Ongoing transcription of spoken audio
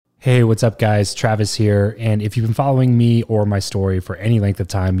Hey, what's up, guys? Travis here. And if you've been following me or my story for any length of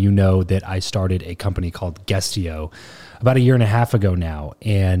time, you know that I started a company called Guestio about a year and a half ago now.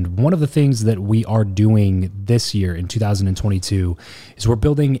 And one of the things that we are doing this year in 2022 is we're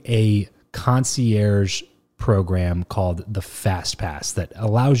building a concierge program called the Fast Pass that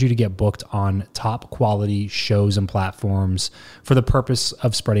allows you to get booked on top quality shows and platforms for the purpose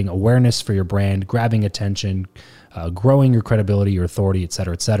of spreading awareness for your brand, grabbing attention, growing your credibility, your authority, et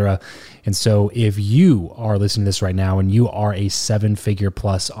cetera, et cetera. And so if you are listening to this right now and you are a 7-figure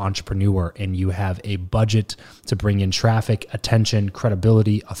plus entrepreneur and you have a budget to bring in traffic, attention,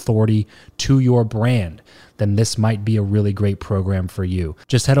 credibility, authority to your brand, then this might be a really great program for you.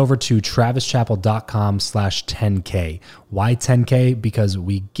 Just head over to travischappell.com/10K. Why 10K? Because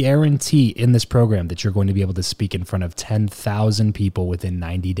we guarantee in this program that you're going to be able to speak in front of 10,000 people within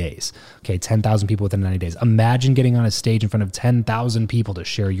 90 days. Okay, 10,000 people within 90 days. Imagine getting on a stage in front of 10,000 people to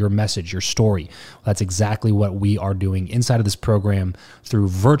share your message, your story. Well, that's exactly what we are doing inside of this program through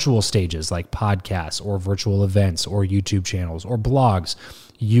virtual stages like podcasts or virtual events or YouTube channels or blogs.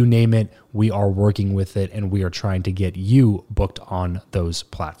 You name it, we are working with it, and we are trying to get you booked on those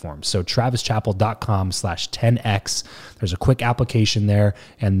platforms. So travischappell.com/10X. There's a quick application there,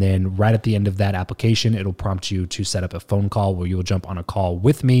 and then right at the end of that application, it'll prompt you to set up a phone call where you'll jump on a call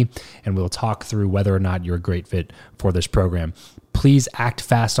with me, and we'll talk through whether or not you're a great fit for this program. Please act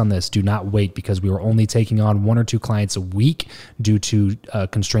fast on this. Do not wait, because we are only taking on 1 or 2 clients a week due to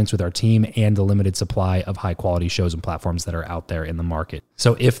constraints with our team and the limited supply of high quality shows and platforms that are out there in the market.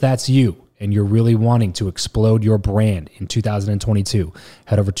 So if that's you and you're really wanting to explode your brand in 2022,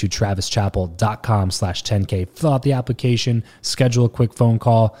 head over to travischappell.com/10K, fill out the application, schedule a quick phone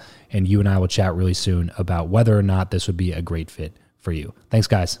call, and you and I will chat really soon about whether or not this would be a great fit for you. Thanks,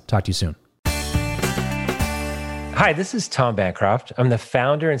 guys. Talk to you soon. Hi, this is Tom Bancroft. I'm the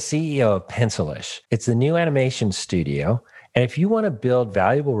founder and CEO of Pencilish. It's a new animation studio. And if you want to build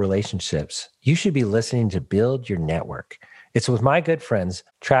valuable relationships, you should be listening to Build Your Network. It's with my good friends,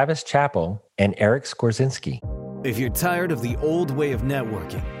 Travis Chappell and Eric Skorzynski. If you're tired of the old way of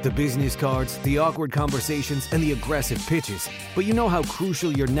networking, the business cards, the awkward conversations, and the aggressive pitches, but you know how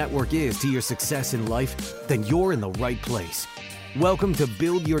crucial your network is to your success in life, then you're in the right place. Welcome to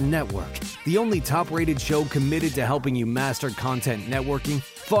Build Your Network, the only top-rated show committed to helping you master content networking,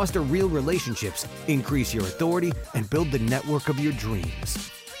 foster real relationships, increase your authority, and build the network of your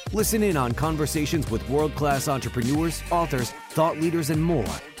dreams. Listen in on conversations with world-class entrepreneurs, authors, thought leaders, and more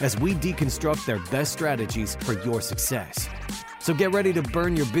as we deconstruct their best strategies for your success. So get ready to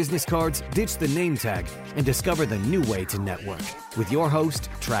burn your business cards, ditch the name tag, and discover the new way to network with your host,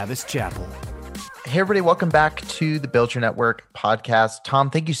 Travis Chappell. Hey, everybody. Welcome back to the Build Your Network podcast. Tom,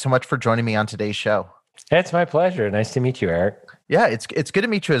 thank you so much for joining me on today's show. It's my pleasure. Nice to meet you, Eric. Yeah, it's good to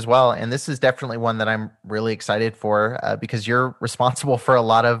meet you as well. And this is definitely one that I'm really excited for because you're responsible for a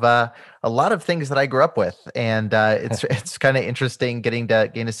lot of things that I grew up with. And it's kind of interesting getting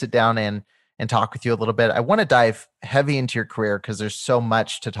to sit down and talk with you a little bit. I want to dive heavy into your career because there's so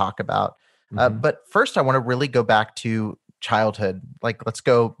much to talk about. But first, I want to really go back to childhood. Like, let's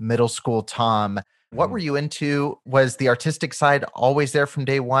go middle school, Tom. What were you into? Was the artistic side always there from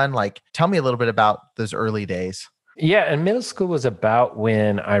day one? Like, tell me a little bit about those early days. Yeah, and middle school was about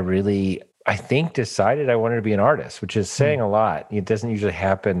when I think, decided I wanted to be an artist, which is saying a lot. It doesn't usually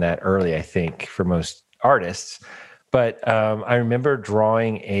happen that early, I think, for most artists. But I remember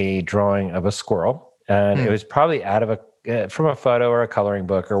drawing a drawing of a squirrel, and it was probably out of from a photo or a coloring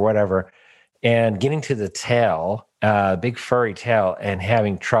book or whatever, and getting to the tail, big furry tail, and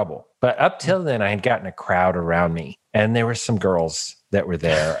having trouble. But up till then, I had gotten a crowd around me, and there were some girls that were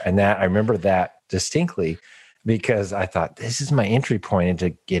there. And that I remember that distinctly because I thought, this is my entry point into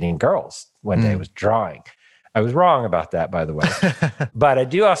getting girls. One day I was drawing. I was wrong about that, by the way. But I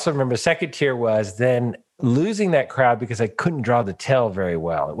do also remember second tier was then losing that crowd because I couldn't draw the tail very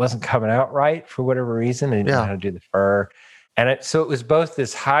well. It wasn't coming out right for whatever reason. I didn't know how to do the fur. And so it was both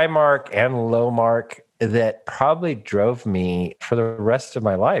this high mark and low mark that probably drove me for the rest of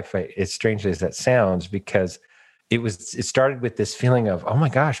my life, as strangely as that sounds, because it started with this feeling of, oh my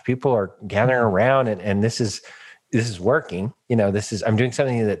gosh, people are gathering around and this is working. You know, I'm doing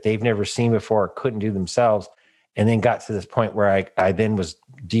something that they've never seen before or couldn't do themselves. And then got to this point where I then was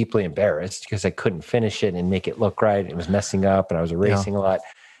deeply embarrassed because I couldn't finish it and make it look right. It was messing up and I was erasing a lot.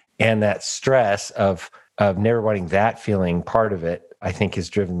 And that stress of never wanting that feeling part of it, I think has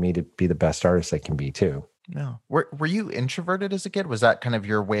driven me to be the best artist I can be too. No. Were you introverted as a kid? Was that kind of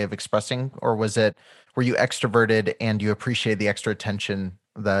your way of expressing, or were you extroverted and you appreciated the extra attention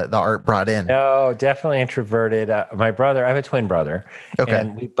the art brought in? No, definitely introverted. My brother, I have a twin brother, Okay.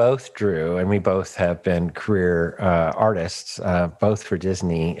 and we both drew, and we both have been career artists, both for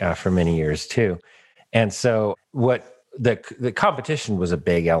Disney for many years too. And so, what the competition was a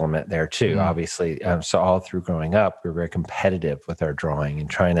big element there too. Obviously, so all through growing up, we were very competitive with our drawing and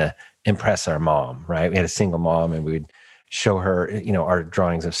trying to impress our mom. Right, we had a single mom, and we'd show her, our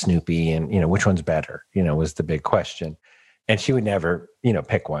drawings of Snoopy, and which one's better, was the big question. And she would never,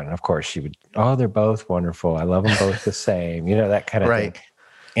 pick one. Of course, she would, oh, they're both wonderful. I love them both the same, that kind of thing.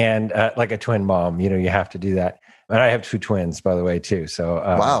 And like a twin mom, you have to do that. And I have two twins, by the way, too. So,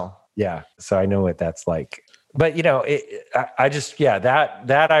 wow. Yeah. So I know what that's like. But, I just,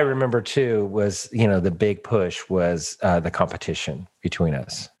 that I remember too was, the big push was the competition between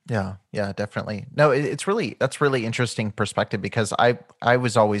us. Yeah, definitely. No, that's really interesting perspective, because I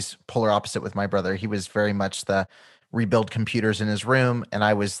was always polar opposite with my brother. He was very much the rebuild computers in his room, and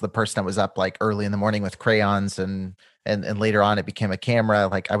I was the person that was up like early in the morning with crayons, and later on it became a camera.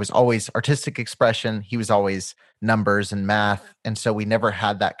 Like, I was always artistic expression, he was always numbers and math, and so we never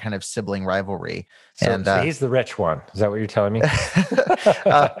had that kind of sibling rivalry. So he's the rich one. Is that what you're telling me?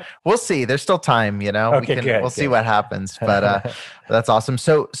 We'll see. There's still time, Okay, we'll see what happens. But that's awesome.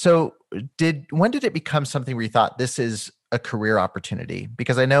 So when did it become something where you thought this is a career opportunity?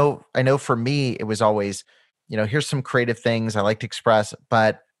 Because I know for me it was always, here's some creative things I like to express,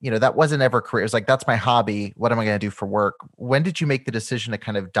 but that wasn't ever a career. It was like, that's my hobby. What am I going to do for work? When did you make the decision to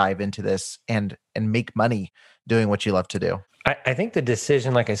kind of dive into this and make money doing what you love to do? I think the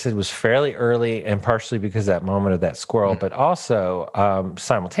decision, like I said, was fairly early, and partially because of that moment of that squirrel, but also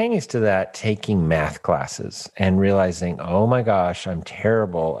simultaneous to that, taking math classes and realizing, oh my gosh, I'm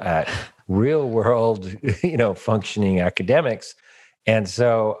terrible at real world, functioning academics. And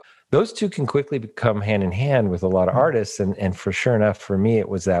so those two can quickly become hand in hand with a lot of artists. And for sure enough, for me, it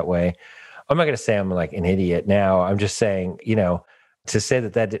was that way. I'm not going to say I'm like an idiot now. I'm just saying, to say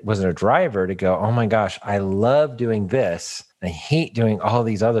that wasn't a driver to go, oh my gosh, I love doing this. I hate doing all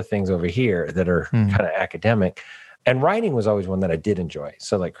these other things over here that are kind of academic. And writing was always one that I did enjoy.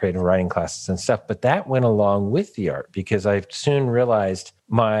 So like creative writing classes and stuff, but that went along with the art, because I soon realized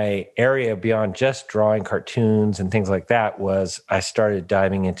my area beyond just drawing cartoons and things like that was I started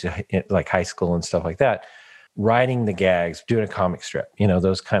diving into like high school and stuff like that, writing the gags, doing a comic strip,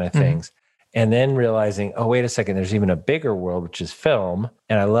 those kind of things. And then realizing, oh, wait a second, there's even a bigger world, which is film.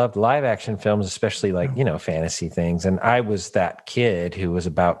 And I loved live action films, especially like, fantasy things. And I was that kid who was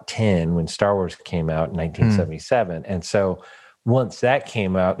about 10 when Star Wars came out in 1977. And so once that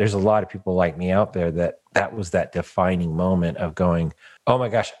came out, there's a lot of people like me out there that was that defining moment of going, oh my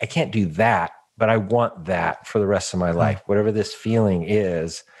gosh, I can't do that, but I want that for the rest of my life. Whatever this feeling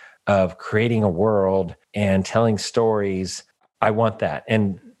is of creating a world and telling stories, I want that.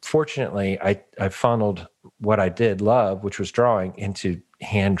 And fortunately, I funneled what I did love, which was drawing, into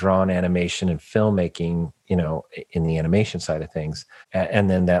hand-drawn animation and filmmaking, in the animation side of things. And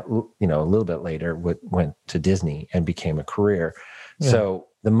then that, a little bit later went to Disney and became a career. Yeah. So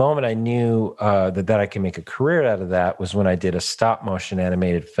the moment I knew that I could make a career out of that was when I did a stop-motion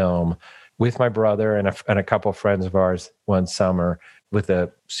animated film with my brother and a couple of friends of ours one summer with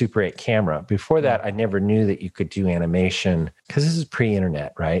a Super 8 camera. Before that, I never knew that you could do animation, because this is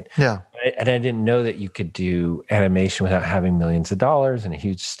pre-internet, right? Yeah. And I didn't know that you could do animation without having millions of dollars and a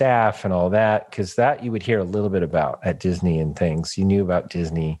huge staff and all that, because that you would hear a little bit about at Disney and things. You knew about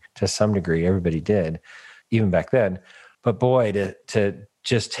Disney to some degree. Everybody did, even back then. But boy, to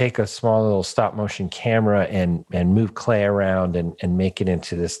just take a small little stop motion camera and move clay around and make it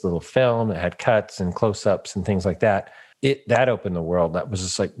into this little film that had cuts and close-ups and things like that, that opened the world. That was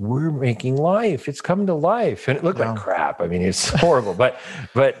just like, we're making life. It's come to life. And it looked like crap. I mean, it's horrible, but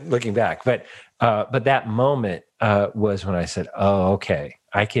looking back, but that moment was when I said, oh, okay,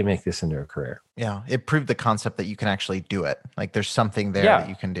 I can make this into a career. Yeah. It proved the concept that you can actually do it. Like there's something there that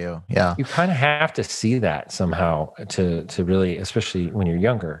you can do. Yeah. You kind of have to see that somehow to really, especially when you're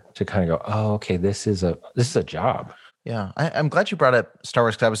younger, to kind of go, oh, okay, this is a job. Yeah, I'm glad you brought up Star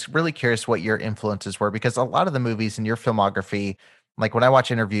Wars, because I was really curious what your influences were, because a lot of the movies in your filmography, like when I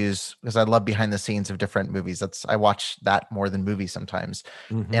watch interviews, because I love behind the scenes of different movies, I watch that more than movies sometimes.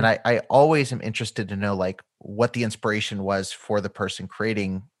 And I always am interested to know like what the inspiration was for the person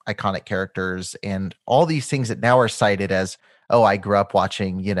creating iconic characters and all these things that now are cited as, oh, I grew up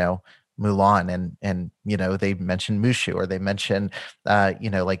watching, Mulan and they mention Mushu, or they mention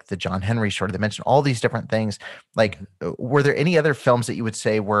like the John Henry short, they mention all these different things. Like were there any other films that you would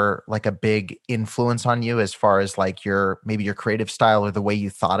say were like a big influence on you as far as like maybe your creative style or the way you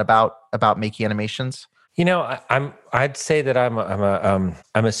thought about making animations? I'd say that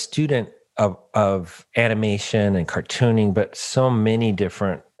I'm a student of animation and cartooning, but so many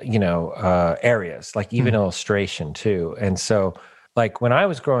different, areas, like even illustration too. And so like when I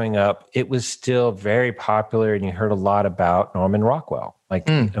was growing up, it was still very popular and you heard a lot about Norman Rockwell. Like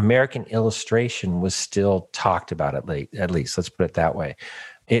American illustration was still talked about at least, let's put it that way.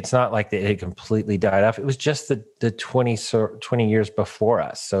 It's not like it had completely died off. It was just the 20 years before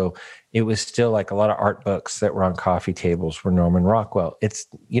us. So it was still like a lot of art books that were on coffee tables were Norman Rockwell.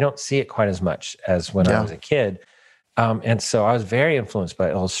 You don't see it quite as much as when I was a kid. And so I was very influenced by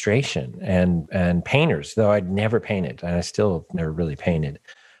illustration and painters, though I'd never painted and I still never really painted.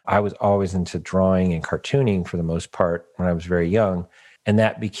 I was always into drawing and cartooning for the most part when I was very young. And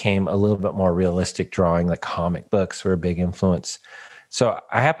that became a little bit more realistic drawing, like comic books were a big influence. So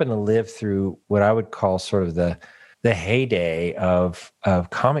I happened to live through what I would call sort of the heyday of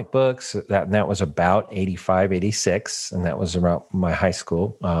comic books. That was about 85, 86, and that was around my high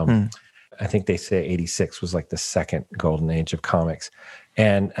school. I think they say 86 was like the second golden age of comics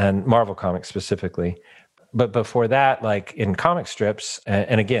and Marvel Comics specifically. But before that, like in comic strips,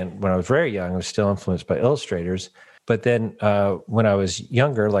 and again, when I was very young, I was still influenced by illustrators. But then when I was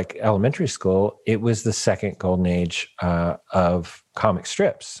younger, like elementary school, it was the second golden age of comic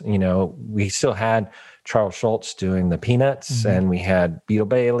strips. We still had Charles Schultz doing the Peanuts, and we had Beetle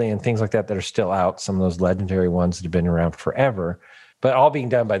Bailey and things like that are still out. Some of those legendary ones that have been around forever, but all being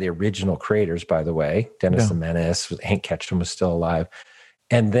done by the original creators, by the way. Dennis the Menace, Hank Ketchum was still alive.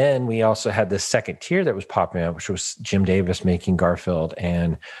 And then we also had this second tier that was popping up, which was Jim Davis making Garfield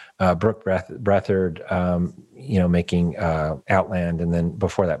and Brooke Breathard, making Outland. And then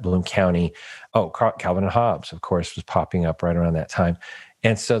before that, Bloom County. Calvin and Hobbes, of course, was popping up right around that time.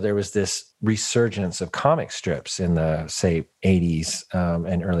 And so there was this resurgence of comic strips in the, say, 80s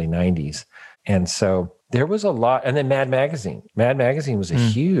and early 90s. And so there was a lot. And then Mad Magazine. Mad Magazine was a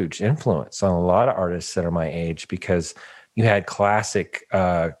huge influence on a lot of artists that are my age because you had classic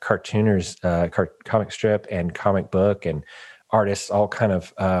cartooners, comic strip and comic book and artists, all kind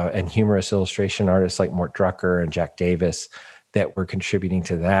of, and humorous illustration artists like Mort Drucker and Jack Davis that were contributing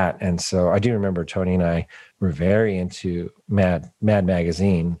to that. And so I do remember Tony and I were very into Mad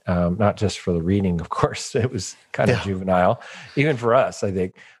Magazine, not just for the reading, of course. It was kind of juvenile, even for us, I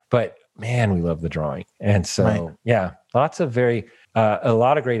think. But man, we love the drawing. And so, lots of a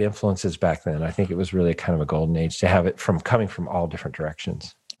lot of great influences back then. I think it was really kind of a golden age to have it coming from all different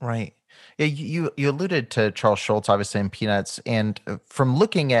directions. Right. Yeah, you alluded to Charles Schultz, obviously, in Peanuts. And from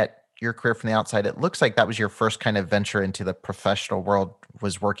looking at your career from the outside, it looks like that was your first kind of venture into the professional world,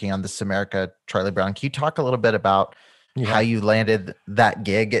 was working on This America, Charlie Brown. Can you talk a little bit about how you landed that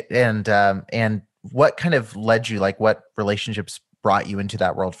gig and what kind of led you, like what relationships brought you into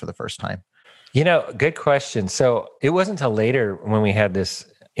that world for the first time? Good question. So it wasn't until later when we had this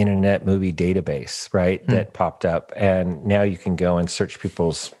internet movie database, right, that popped up, and now you can go and search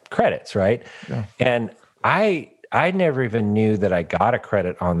people's credits, right? Yeah. And I never even knew that I got a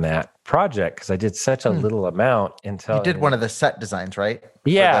credit on that project because I did such a little amount until you did one of the set designs, right?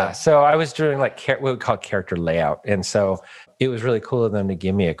 Yeah. So I was doing like what we call character layout, and so it was really cool of them to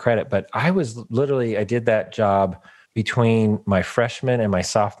give me a credit. But I did that job between my freshman and my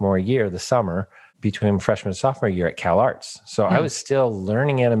sophomore year, the summer between freshman and sophomore year at Cal Arts. So I was still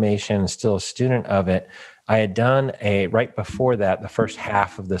learning animation, still a student of it. I had done right before that, the first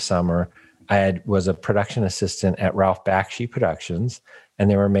half of the summer, was a production assistant at Ralph Bakshi Productions, and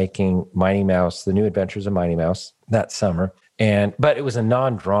they were making Mighty Mouse, The New Adventures of Mighty Mouse that summer. But it was a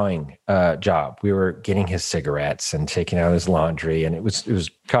non-drawing job. We were getting his cigarettes and taking out his laundry, and it was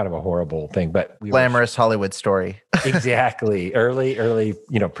kind of a horrible thing. But glamorous Hollywood story. Exactly. Early,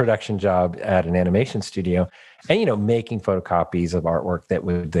 production job at an animation studio, and making photocopies of artwork that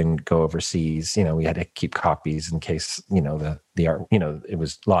would then go overseas. We had to keep copies in case the art it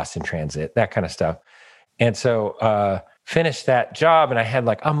was lost in transit, that kind of stuff. And so finished that job, and I had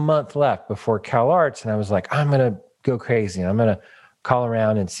like a month left before Cal Arts, and I was like, I'm gonna go crazy. I'm going to call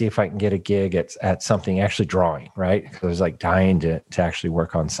around and see if I can get a gig at something actually drawing, right? Because I was like dying to actually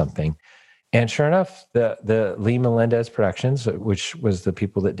work on something. And sure enough, the Lee Melendez Productions, which was the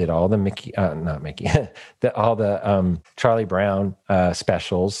people that did all the all the Charlie Brown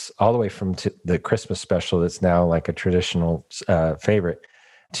specials, all the way from the Christmas special that's now like a traditional favorite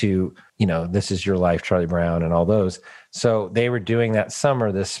to, This Is Your Life, Charlie Brown, and all those. So they were doing that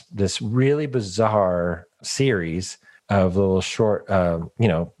summer, this really bizarre series of little shorts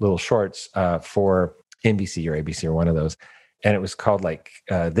for NBC or ABC or one of those. And it was called like,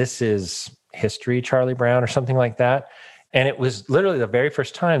 This Is History, Charlie Brown, or something like that. And it was literally the very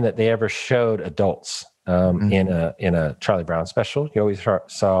first time that they ever showed adults in a Charlie Brown special. You always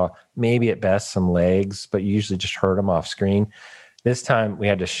saw maybe at best some legs, but you usually just heard them off screen. This time we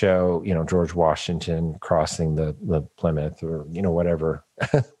had to show, George Washington crossing the Plymouth, or, whatever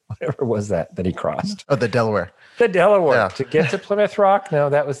was that he crossed. Oh, the Delaware. The Delaware to get to Plymouth Rock. No,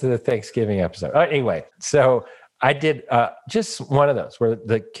 that was the Thanksgiving episode. Anyway, so I did just one of those where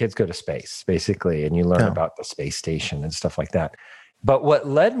the kids go to space, basically, and you learn about the space station and stuff like that. But what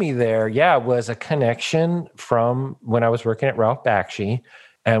led me there, was a connection from when I was working at Ralph Bakshi,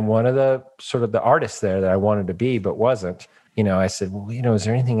 and one of the sort of the artists there that I wanted to be but wasn't. I said, well, is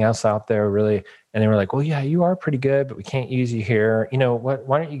there anything else out there really? And they were like, well, yeah, you are pretty good, but we can't use you here.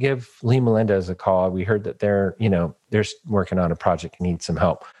 Why don't you give Lee Melendez a call? We heard that they're working on a project and need some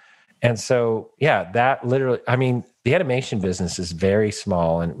help. And so, that literally, the animation business is very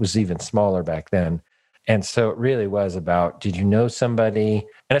small, and it was even smaller back then. And so it really was about, did you know somebody?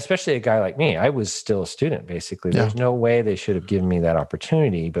 And especially a guy like me, I was still a student, basically. There's no way they should have given me that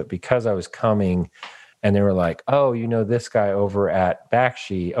opportunity. But because I was coming and they were like, oh, this guy over at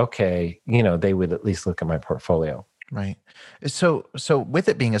Bakshi, okay, they would at least look at my portfolio. Right. So with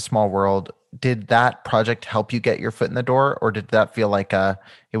it being a small world, did that project help you get your foot in the door, or did that feel like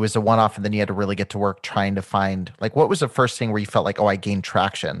it was a one-off and then you had to really get to work trying to find, like, what was the first thing where you felt like, oh, I gained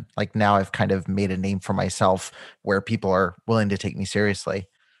traction? Like, now I've kind of made a name for myself where people are willing to take me seriously.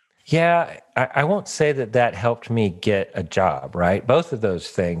 Yeah, I won't say that helped me get a job, right? Both of those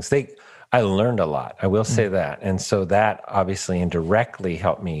things, I learned a lot. I will say that. And so that obviously indirectly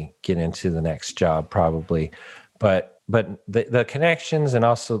helped me get into the next job probably. But the connections and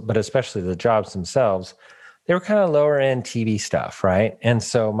also, but especially the jobs themselves, they were kind of lower end TV stuff, right? And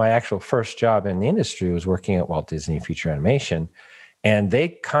so my actual first job in the industry was working at Walt Disney Feature Animation. And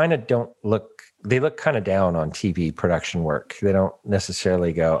they kind of they look kind of down on TV production work. They don't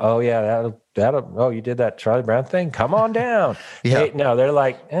necessarily go, oh yeah, oh, you did that Charlie Brown thing? Come on down. No, they're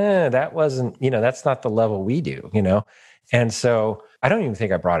like, that wasn't, that's not the level we do, And so I don't even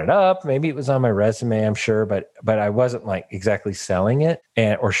think I brought it up. Maybe it was on my resume, I'm sure, but I wasn't like exactly selling it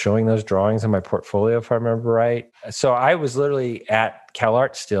or showing those drawings in my portfolio, if I remember right. So I was literally at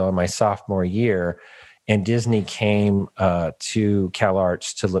CalArts still in my sophomore year, and Disney came to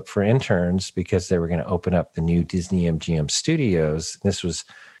CalArts to look for interns because they were going to open up the new Disney MGM studios. This was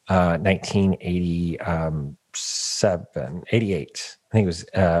 1988. I think it was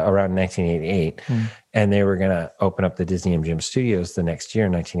around 1988. And they were going to open up the Disney MGM studios the next year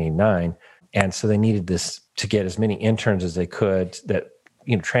in 1989. And so they needed this to get as many interns as they could that,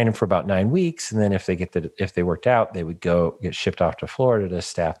 train them for about 9 weeks. And then if they worked out, they would get shipped off to Florida to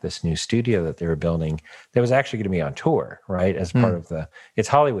staff this new studio that they were building that was actually going to be on tour, right? As part of it's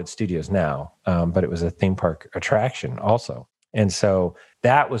Hollywood Studios now, but it was a theme park attraction also. And so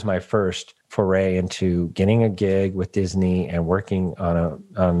that was my first foray into getting a gig with Disney and working on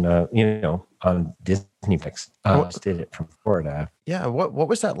Disney Picks. Did it from Florida. Yeah. What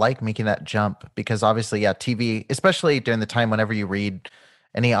was that like, making that jump? Because obviously, TV, especially during the time whenever you read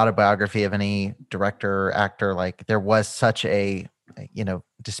any autobiography of any director or actor, like, there was such a,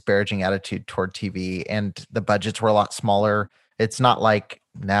 disparaging attitude toward TV, and the budgets were a lot smaller. It's not like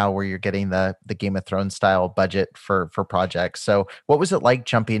now where you're getting the Game of Thrones style budget for projects. So what was it like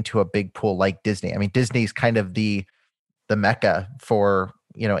jumping into a big pool like Disney? I mean, Disney's kind of the mecca for,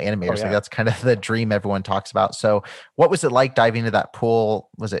 animators. Oh, yeah. Like, that's kind of the dream everyone talks about. So what was it like diving into that pool?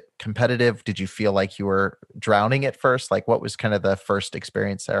 Was it competitive? Did you feel like you were drowning at first? Like, what was kind of the first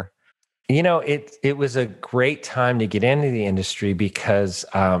experience there? It was a great time to get into the industry because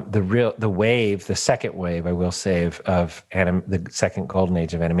the second wave, I will say, of the second golden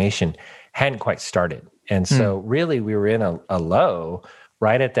age of animation hadn't quite started. And so really we were in a low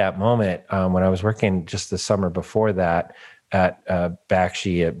right at that moment when I was working just the summer before that at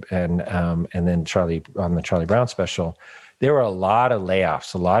Bakshi and then Charlie on the Charlie Brown special. There were a lot of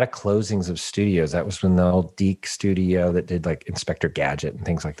layoffs, a lot of closings of studios. That was when the old Deke studio that did like Inspector Gadget and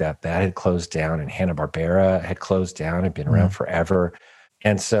things like that had closed down, and Hanna-Barbera had closed down, had been around forever.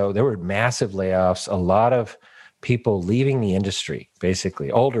 And so there were massive layoffs, a lot of people leaving the industry,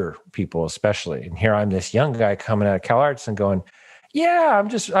 basically, older people especially. And here I'm this young guy coming out of CalArts and going, yeah,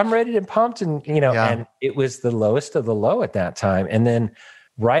 I'm ready and pumped. And, and it was the lowest of the low at that time. And then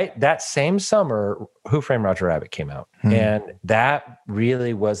right that same summer, Who Framed Roger Rabbit came out. And that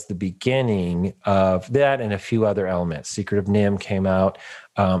really was the beginning of that and a few other elements. Secret of NIMH came out.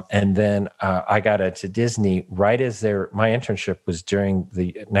 And then I got into Disney right as my internship was during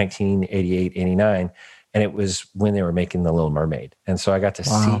the 1988, 89. And it was when they were making The Little Mermaid. And so I got to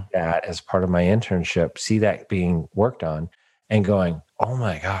see that as part of my internship, see that being worked on and going, oh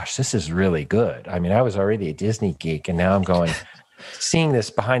my gosh, this is really good. I mean, I was already a Disney geek, and now I'm going, seeing this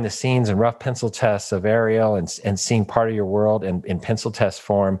behind the scenes and rough pencil tests of Ariel, and seeing part of your world in pencil test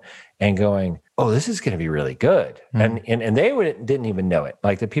form, and going, oh, this is going to be really good. And they didn't even know it.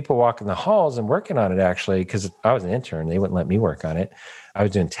 Like the people walking the halls and working on it, actually, because I was an intern, they wouldn't let me work on it. I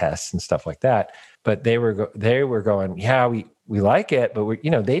was doing tests and stuff like that. But they were going, yeah, we like it, but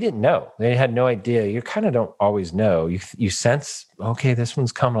they didn't know. They had no idea. You kind of don't always know. You sense, okay, this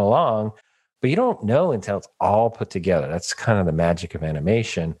one's coming along, but you don't know until it's all put together. That's kind of the magic of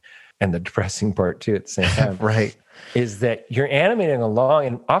animation, and the depressing part too at the same time. Right. Is that you're animating along,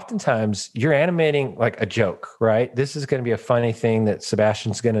 and oftentimes you're animating like a joke, right? This is going to be a funny thing that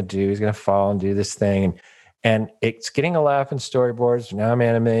Sebastian's going to do. He's going to fall and do this thing. And it's getting a laugh in storyboards. Now I'm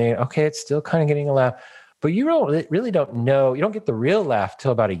animating. Okay, it's still kind of getting a laugh. But you really don't know. You don't get the real laugh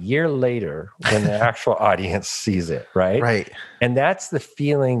till about a year later when the actual audience sees it, right? Right. And that's the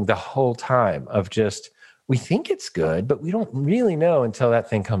feeling the whole time of just, we think it's good, but we don't really know until that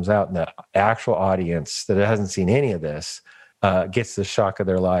thing comes out and the actual audience that hasn't seen any of this gets the shock of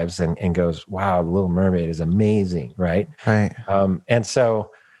their lives and goes, wow, The Little Mermaid is amazing, right? Right. And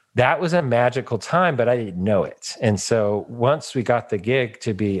so that was a magical time, but I didn't know it. And so once we got the gig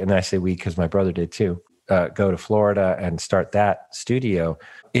to be, and I say we because my brother did too, go to Florida and start that studio,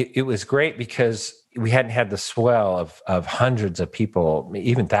 it was great because we hadn't had the swell of hundreds of people,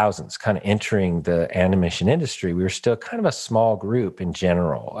 even thousands, kind of entering the animation industry. We were still kind of a small group in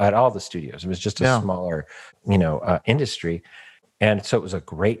general at all the studios. It was just a smaller, industry. And so it was a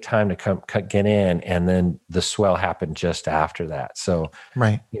great time to get in. And then the swell happened just after that. So,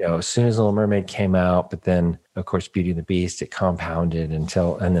 right. As soon as Little Mermaid came out, but then of course, Beauty and the Beast, it compounded and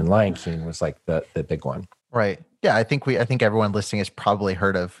then Lion King was like the big one. Right. Yeah. I think everyone listening has probably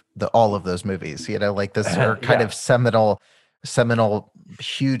heard of all of those movies, like this are kind of seminal,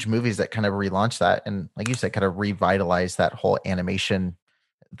 huge movies that kind of relaunched that. And like you said, kind of revitalized that whole animation.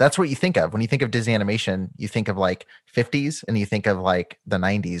 That's what you think of when you think of Disney animation. You think of like 50s and you think of like the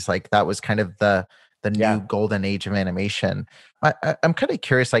 90s. Like that was kind of the new golden age of animation. I'm kind of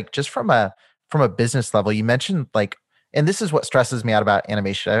curious, like just from a business level, you mentioned like, and this is what stresses me out about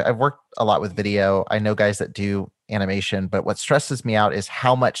animation. I've worked a lot with video. I know guys that do animation, but what stresses me out is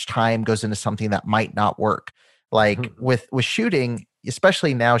how much time goes into something that might not work. Like with shooting,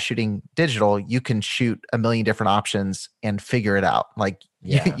 especially now shooting digital, you can shoot a million different options and figure it out. Like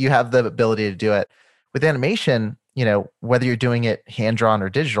you have the ability to do it. With animation, whether you're doing it hand-drawn or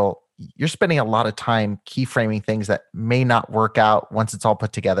digital, you're spending a lot of time keyframing things that may not work out once it's all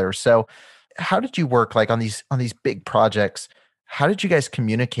put together. So how did you work like on these big projects? How did you guys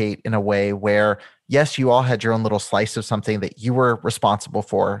communicate in a way where, yes, you all had your own little slice of something that you were responsible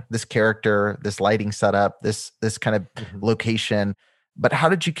for, this character, this lighting setup, this kind of location, but how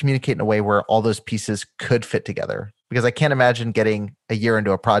did you communicate in a way where all those pieces could fit together? Because I can't imagine getting a year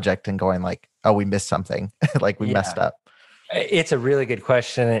into a project and going like, oh, we missed something, like we messed up. It's a really good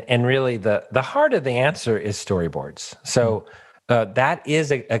question. And really the heart of the answer is storyboards. So that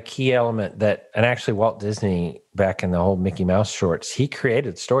is a key element and actually Walt Disney, back in the whole Mickey Mouse shorts, he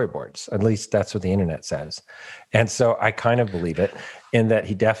created storyboards. At least that's what the internet says. And so I kind of believe it in that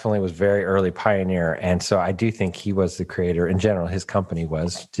he definitely was very early pioneer. And so I do think he was the creator. In general, his company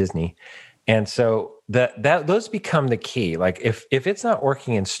was Disney. And so those become the key. Like if it's not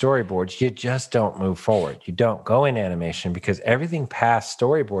working in storyboards, you just don't move forward. You don't go in animation because everything past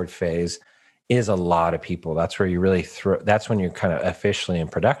storyboard phase is a lot of people. That's where you really that's when you're kind of officially in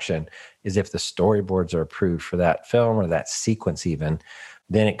production, is if the storyboards are approved for that film or that sequence even,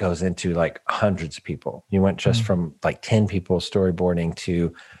 then it goes into like hundreds of people. You went just from like 10 people storyboarding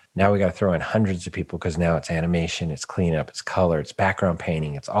to now we got to throw in hundreds of people because now it's animation, it's cleanup, it's color, it's background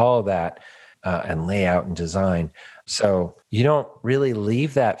painting, it's all of that and layout and design. So you don't really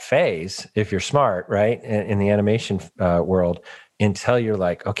leave that phase if you're smart, right? In the animation world, until you're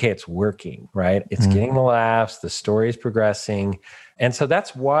like, okay, it's working, right? It's getting the laughs, the story is progressing. And so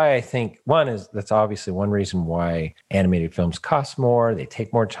that's why I think that's obviously one reason why animated films cost more, they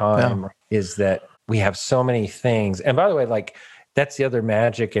take more time, is that we have so many things. And by the way, like that's the other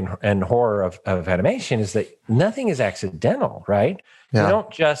magic and horror of animation, is that nothing is accidental, right? Yeah. You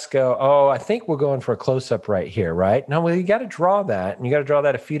don't just go, oh, I think we're going for a close-up right here, right? No, well, you got to draw that, and you got to draw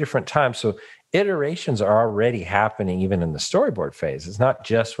that a few different times. So iterations are already happening even in the storyboard phase. It's not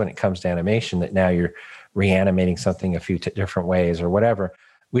just when it comes to animation that now you're reanimating something a few different ways or whatever.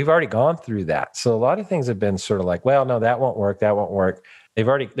 We've already gone through that. So a lot of things have been sort of like, well, no, that won't work. That won't work.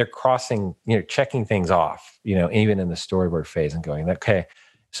 They're crossing, checking things off, even in the storyboard phase and going, okay,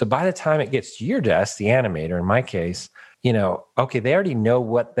 So by the time it gets to your desk, the animator, in my case, okay, they already know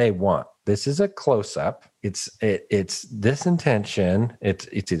what they want. This is a close-up. It's this intention. It's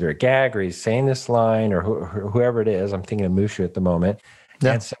either a gag or he's saying this line or whoever it is. I'm thinking of Mushu at the moment.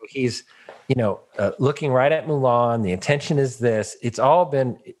 Yeah. And so he's, looking right at Mulan. The intention is this. It's all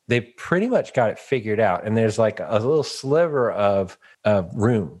been, they pretty much got it figured out. And there's like a little sliver of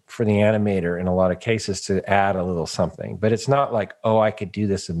room for the animator in a lot of cases to add a little something. But it's not like, oh, I could do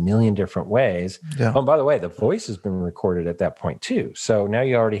this a million different ways. Yeah. Oh, by the way, the voice has been recorded at that point too. So now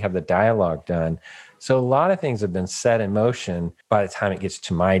you already have the dialogue done. So a lot of things have been set in motion by the time it gets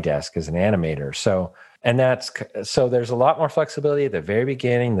to my desk as an animator. So there's a lot more flexibility at the very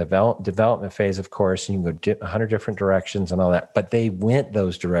beginning, the development phase, of course, and you can go 100 different directions and all that. But they went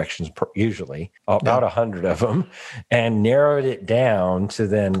those directions usually, about 100 of them, and narrowed it down to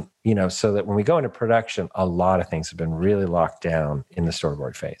then, so that when we go into production, a lot of things have been really locked down in the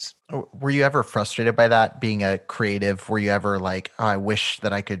storyboard phase. Were you ever frustrated by that, being a creative? Were you ever like, oh, I wish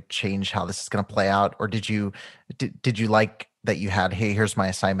that I could change how this is going to play out? Or did you like that you had, hey, here's my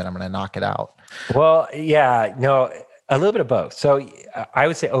assignment, I'm going to knock it out? Well, yeah, no, a little bit of both. So I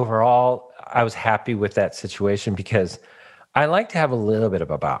would say overall, I was happy with that situation because I like to have a little bit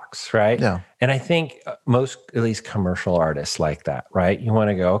of a box, right? Yeah. And I think most, at least commercial artists like that, right? You want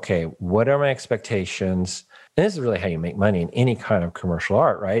to go, okay, what are my expectations? And this is really how you make money in any kind of commercial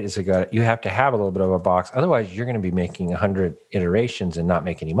art, right? You have to have a little bit of a box. Otherwise, you're going to be making 100 iterations and not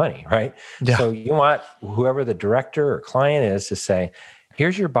make any money, right? Yeah. So you want whoever the director or client is to say,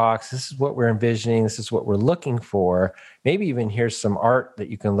 here's your box. This is what we're envisioning. This is what we're looking for. Maybe even here's some art that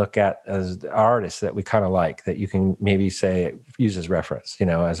you can look at as artists that we kind of like, that you can maybe say, use as reference,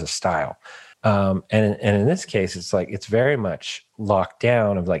 as a style. And in this case, it's like, it's very much locked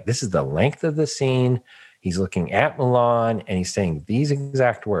down of like, this is the length of the scene. He's looking at Mulan and he's saying these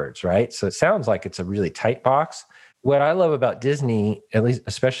exact words, right? So it sounds like it's a really tight box. What I love about Disney, at least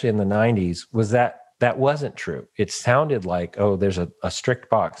especially in the 90s, was that wasn't true. It sounded like, oh, there's a strict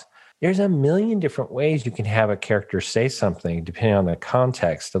box. There's a million different ways you can have a character say something depending on the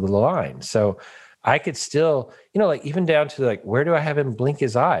context of the line. So I could still, like even down to like, where do I have him blink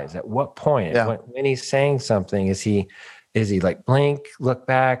his eyes? At what point? Yeah. When he's saying something, is he like blink, look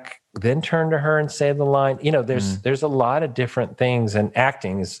back, then turn to her and say the line? There's a lot of different things, and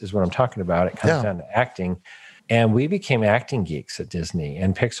acting is what I'm talking about. It comes down to acting. And we became acting geeks at Disney,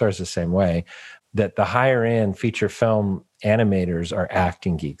 and Pixar's the same way, that the higher end feature film animators are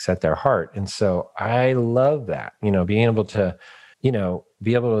acting geeks at their heart. And so I love that, being able to,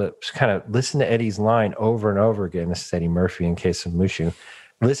 be able to kind of listen to Eddie's line over and over again. This is Eddie Murphy in case of Mushu.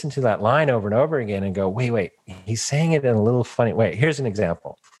 Listen to that line over and over again and go, wait, he's saying it in a little funny way. Here's an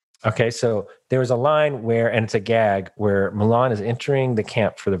example. Okay, so there was a line and it's a gag, where Mulan is entering the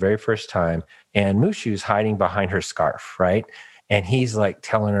camp for the very first time and Mushu's hiding behind her scarf, right? And he's like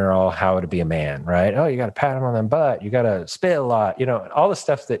telling her all how to be a man, right? Oh, you got to pat him on the butt. You got to spit a lot, all the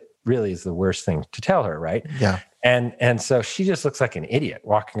stuff that really is the worst thing to tell her, right? Yeah. And so she just looks like an idiot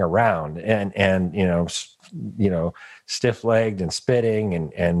walking around and stiff-legged and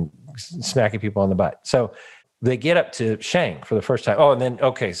spitting and smacking people on the butt. So they get up to Shang for the first time. Oh, and then,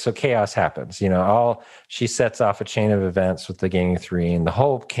 okay, so chaos happens. She sets off a chain of events with the Gang of Three, and the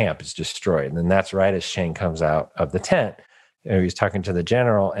whole camp is destroyed. And then that's right as Shang comes out of the tent. He's talking to the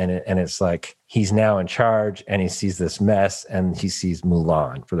general, and it's like he's now in charge, and he sees this mess, and he sees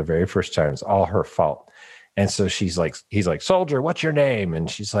Mulan for the very first time. It's all her fault. And so he's like, soldier, what's your name? And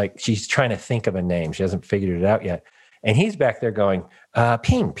she's trying to think of a name. She hasn't figured it out yet. And he's back there going,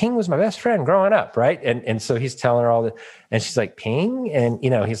 Ping. Ping was my best friend growing up, right? And so he's telling her all that, and she's like, Ping? And,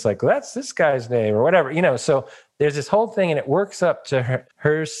 he's like, well, that's this guy's name or whatever, so there's this whole thing, and it works up to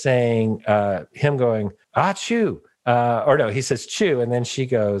her saying, him going, Chu. Or no, he says Chu, and then she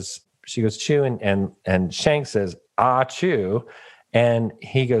goes Chu, and Shang says Chu, and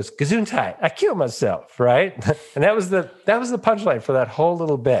he goes Gesundheit. I killed myself, right? And that was the punchline for that whole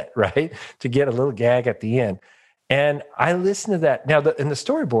little bit, right? To get a little gag at the end. And I listened to that. Now, in the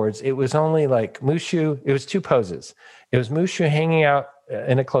storyboards, it was only like Mushu. It was two poses. It was Mushu hanging out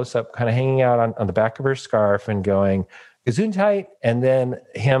in a close-up, kind of hanging out on the back of her scarf and going Gesundheit, and then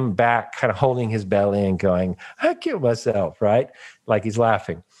him back kind of holding his belly and going, I killed myself, right? Like he's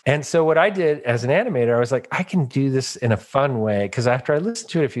laughing. And so what I did as an animator, I was like, I can do this in a fun way. Because after I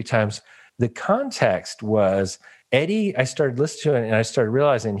listened to it a few times, the context was Eddie, I started listening to it and I started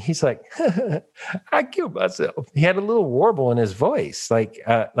realizing he's like, I killed myself. He had a little warble in his voice, like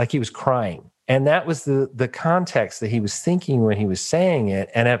he was crying. And that was the context that he was thinking when he was saying it.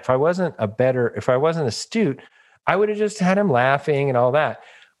 And if I wasn't astute, I would have just had him laughing and all that.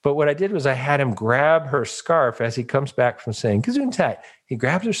 But what I did was I had him grab her scarf as he comes back from saying Gesundheit. He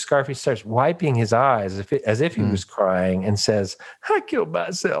grabs her scarf. He starts wiping his eyes as if he was crying and says, I killed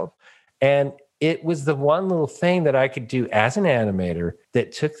myself. And it was the one little thing that I could do as an animator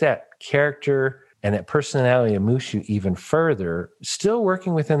that took that character and that personality of Mushu even further, still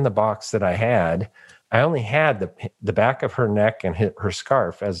working within the box that I had. I only had the back of her neck and her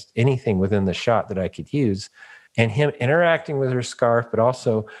scarf as anything within the shot that I could use. And him interacting with her scarf, but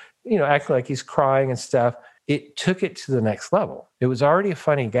also, acting like he's crying and stuff. It took it to the next level. It was already a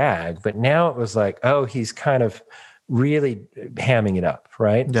funny gag, but now it was like, oh, he's kind of really hamming it up,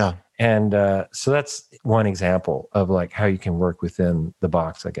 right? Yeah. And so that's one example of like how you can work within the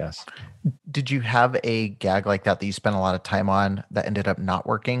box, I guess. Did you have a gag like that you spent a lot of time on that ended up not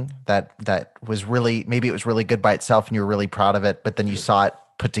working? That was really, maybe it was really good by itself and you were really proud of it, but then you saw it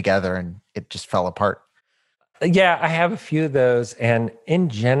put together and it just fell apart? Yeah, I have a few of those. And in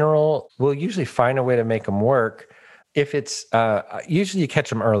general, we'll usually find a way to make them work. If it's, usually you catch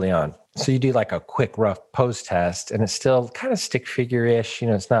them early on. So you do like a quick rough pose test and it's still kind of stick figure-ish,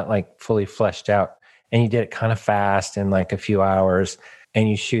 it's not like fully fleshed out. And you did it kind of fast in like a few hours and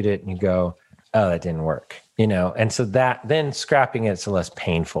you shoot it and you go, oh, that didn't work, And so that then scrapping it's less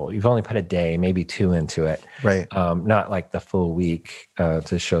painful. You've only put a day, maybe 2 into it. Right. Not like the full week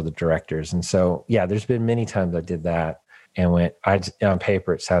to show the directors. And so, yeah, there's been many times I did that and on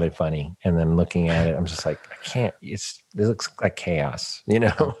paper, it sounded funny. And then looking at it, I'm just like, I can't, this looks like chaos,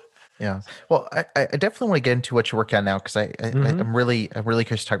 Yeah. Well, I definitely want to get into what you're working on now because I'm really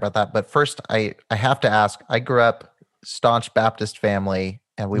curious to talk about that. But first, I have to ask. I grew up staunch Baptist family,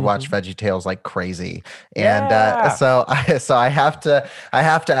 and we watched VeggieTales like crazy. And so I have to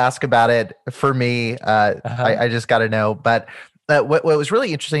ask about it. For me, I just got to know. But what was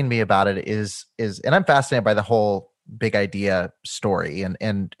really interesting to me about it is, and I'm fascinated by the whole Big Idea story,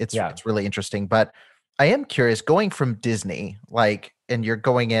 and it's really interesting. But I am curious, going from Disney, and you're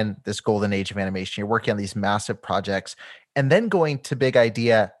going in this golden age of animation, you're working on these massive projects, and then going to Big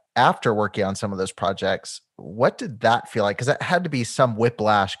Idea after working on some of those projects. What did that feel like? Because that had to be some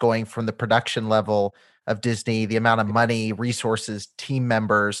whiplash going from the production level of Disney, the amount of money, resources, team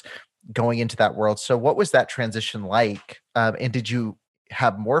members going into that world. So what was that transition like? And did you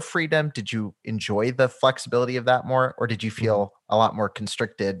have more freedom? Did you enjoy the flexibility of that more? Or did you feel a lot more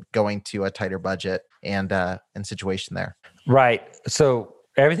constricted going to a tighter budget and situation there? Right. So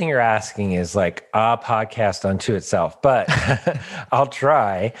everything you're asking is like a podcast unto itself, but I'll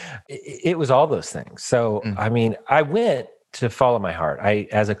try. It was all those things. So, I mean, I went to follow my heart.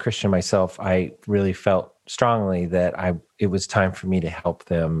 As a Christian myself, I really felt strongly that it was time for me to help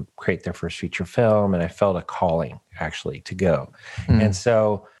them create their first feature film. And I felt a calling actually to go. And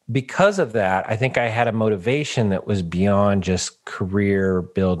so because of that, I think I had a motivation that was beyond just career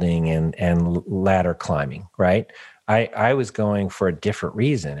building and ladder climbing, right? I was going for a different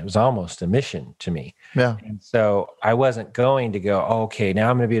reason. It was almost a mission to me. Yeah. And so I wasn't going to go, oh, okay, now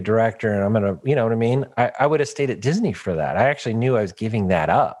I'm going to be a director and I'm going to, you know what I mean? I would have stayed at Disney for that. I actually knew I was giving that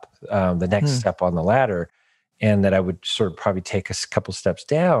up, the next step on the ladder, and that I would sort of probably take a couple steps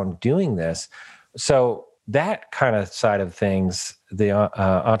down doing this. So that kind of side of things, the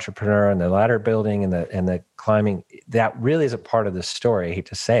entrepreneur and the ladder building and the climbing, that really is a part of this story. I hate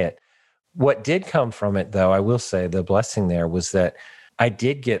to say it. What did come from it, though, I will say the blessing there was that I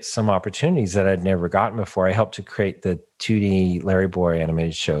did get some opportunities that I'd never gotten before. I helped to create the 2D Larry Boy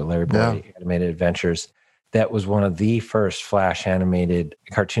animated show, Larry Boy Animated Adventures. That was one of the first Flash animated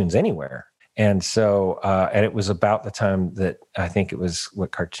cartoons anywhere. And so, and it was about the time that I think it was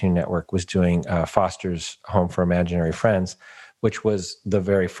what Cartoon Network was doing, Foster's Home for Imaginary Friends, which was the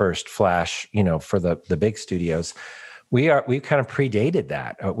very first Flash, for the big studios. We kind of predated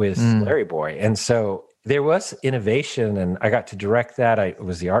that with Larry Boy. And so there was innovation, and I got to direct that. I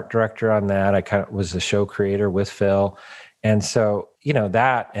was the art director on that. I kind of was the show creator with Phil. And so,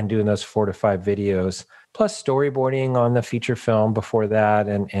 that and doing those 4 to 5 videos, plus storyboarding on the feature film before that,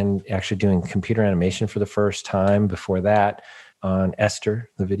 and actually doing computer animation for the first time before that on Esther,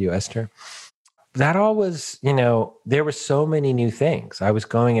 the video Esther. That all was, there were so many new things. I was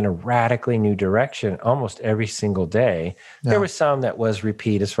going in a radically new direction almost every single day. Yeah. There was some that was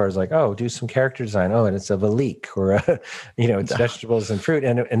repeat as far as like, oh, do some character design. Oh, and it's of a leek, or, it's vegetables and fruit,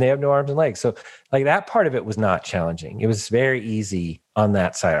 and they have no arms and legs. So like that part of it was not challenging. It was very easy on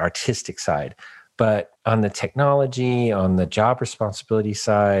that side, artistic side. But on the technology, on the job responsibility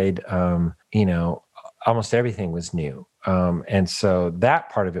side, almost everything was new. And so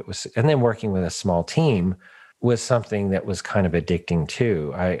that part of it was, and then working with a small team, was something that was kind of addicting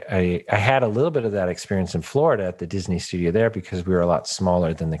too. I had a little bit of that experience in Florida at the Disney studio there because we were a lot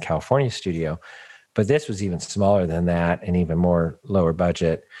smaller than the California studio. But this was even smaller than that and even more lower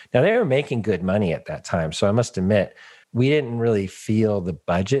budget. Now, they were making good money at that time. So I must admit, we didn't really feel the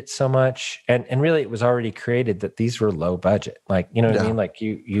budget so much. And really, it was already created that these were low budget. Like, you know what I mean? Like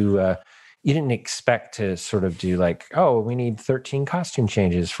you didn't expect to sort of do like, oh, we need 13 costume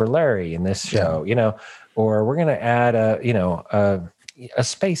changes for Larry in this show, you know, or we're going to add a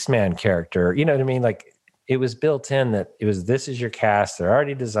spaceman character. You know what I mean? Like, it was built in that this is your cast. They're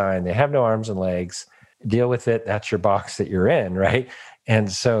already designed. They have no arms and legs. Deal with it. That's your box that you're in, right?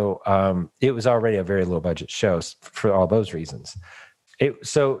 And so it was already a very low budget show for all those reasons.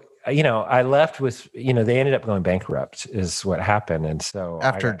 I left with, they ended up going bankrupt is what happened. And so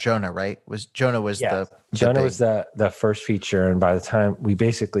after Jonah, right? Jonah was the first feature. And by the time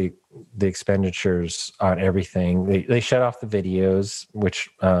the expenditures on everything, they shut off the videos,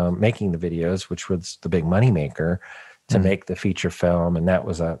 making the videos, which was the big moneymaker to make the feature film. And that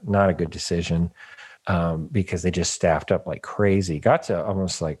was not a good decision. Because they just staffed up like crazy. Got to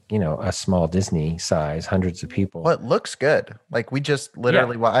almost like, a small Disney size, hundreds of people. Well, it looks good. Like we just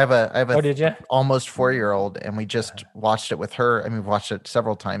literally, I have a almost 4-year-old and we just watched it with her. I mean, we've watched it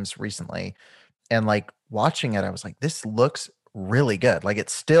several times recently and like watching it, I was like, this looks really good. Like it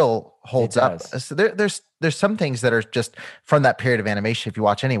still holds up. So there's some things that are just from that period of animation. If you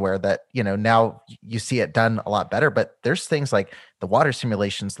watch anywhere that, now you see it done a lot better, but there's things like the water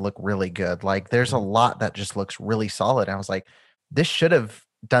simulations look really good. Like there's a lot that just looks really solid. And I was like, this should have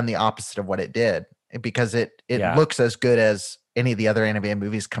done the opposite of what it did because it looks as good as any of the other animated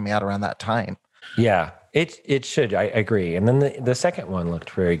movies coming out around that time. Yeah, it should. I agree. And then the second one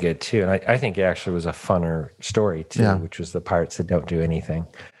looked very good too. And I think it actually was a funner story too, which was the Pirates That Don't Do Anything.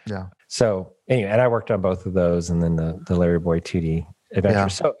 Yeah. So anyway, and I worked on both of those and then the Larry Boy 2D adventure. Yeah.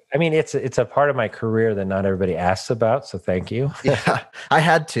 So, I mean, it's a part of my career that not everybody asks about. So thank you. Yeah, I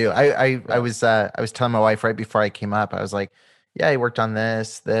had to. I was telling my wife right before I came up, I was like, yeah, I worked on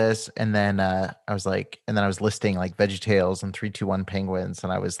this, and then I was listing like VeggieTales and 3-2-1 Penguins,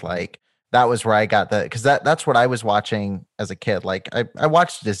 and I was like, that was where I got because that's what I was watching as a kid. Like I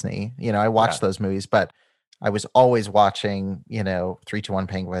watched Disney, I watched those movies, but I was always watching, 3-2-1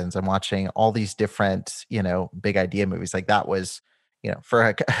 Penguins. I'm watching all these different, big idea movies. Like that was, for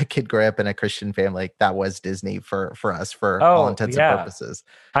a kid growing up in a Christian family, like that was Disney for us for all intents and purposes.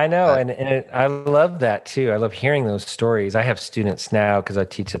 I know. And I love that too. I love hearing those stories. I have students now because I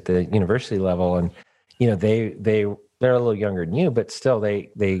teach at the university level and, they're a little younger than you, but still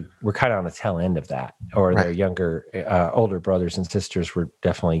they were kind of on the tail end of that, or their younger, older brothers and sisters were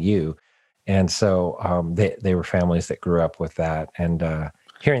definitely you. And so they were families that grew up with that. And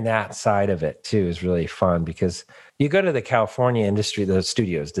hearing that side of it too is really fun because you go to the California industry, the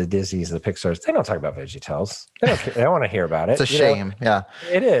studios, the Disneys, the Pixars, they don't talk about VeggieTales. They don't want to hear about it. It's a shame. Yeah,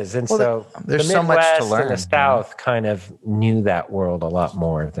 it is. And so there's the so much to learn. And the South kind of knew that world a lot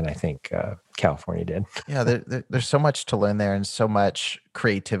more than I think California did. Yeah, there's so much to learn there and so much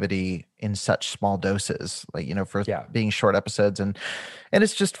creativity in such small doses, like, for being short episodes. And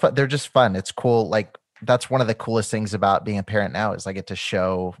it's just fun. They're just fun. It's cool. Like, that's one of the coolest things about being a parent now is I get to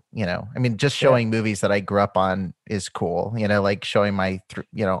show, just showing movies that I grew up on is cool, like showing my,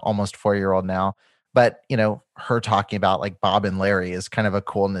 almost 4-year-old now, but, her talking about like Bob and Larry is kind of a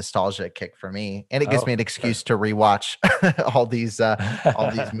cool nostalgia kick for me. And it gives me an excuse to rewatch all these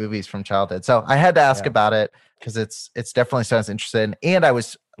movies from childhood. So I had to ask about it because it's definitely sounds interesting. And I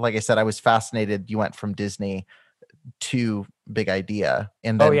was, like I said, I was fascinated. You went from Disney to Big Idea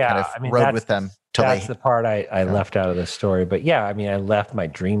and then rode with them. That's the part I left out of the story. But I left my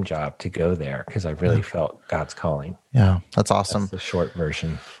dream job to go there because I really felt God's calling. Yeah, that's awesome. That's the short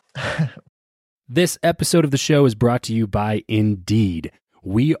version. This episode of the show is brought to you by Indeed.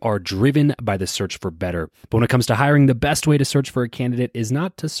 We are driven by the search for better. But when it comes to hiring, the best way to search for a candidate is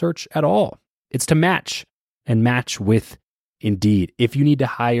not to search at all. It's to match and match with Indeed. If you need to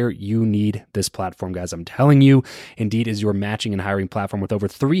hire, you need this platform, guys. I'm telling you, Indeed is your matching and hiring platform with over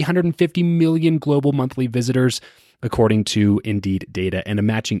 350 million global monthly visitors, according to Indeed data, and a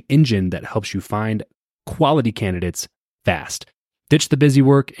matching engine that helps you find quality candidates fast. Ditch the busy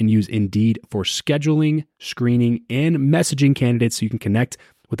work and use Indeed for scheduling, screening, and messaging candidates so you can connect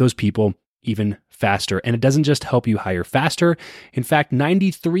with those people even faster. And it doesn't just help you hire faster. In fact,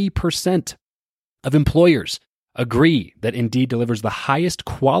 93% of employers agree that Indeed delivers the highest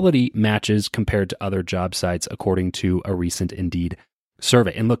quality matches compared to other job sites, according to a recent Indeed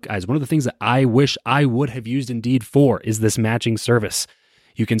survey. And look, guys, one of the things that I wish I would have used Indeed for is this matching service.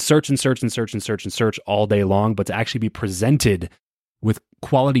 You can search and search and search and search and search all day long, but to actually be presented with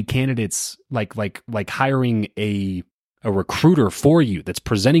quality candidates, like hiring a recruiter for you that's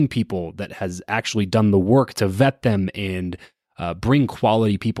presenting people that has actually done the work to vet them and bring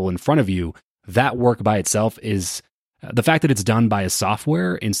quality people in front of you, that work by itself is the fact that it's done by a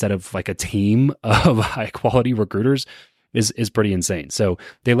software instead of like a team of high quality recruiters is pretty insane. So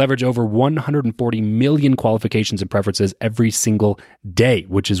they leverage over 140 million qualifications and preferences every single day,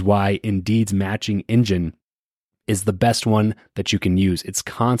 which is why Indeed's matching engine is the best one that you can use. It's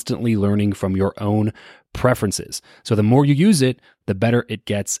constantly learning from your own preferences. So the more you use it, the better it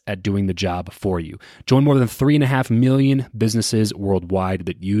gets at doing the job for you. Join more than 3.5 million businesses worldwide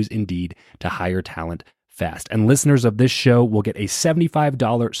that use Indeed to hire talent fast. And listeners of this show will get a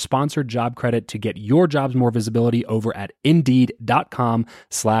 $75 sponsored job credit to get your jobs more visibility over at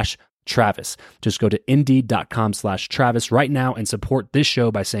Indeed.com/Travis. Just go to Indeed.com/Travis right now and support this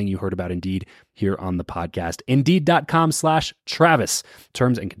show by saying you heard about Indeed here on the podcast. Indeed.com/Travis.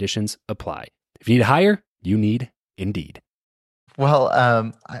 Terms and conditions apply. If you need to hire, you need Indeed. Well,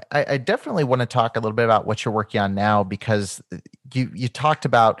 I definitely want to talk a little bit about what you're working on now, because you talked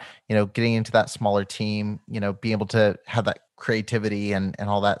about, getting into that smaller team, being able to have that creativity and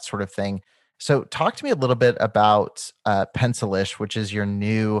all that sort of thing. So talk to me a little bit about Pencil-ish, which is your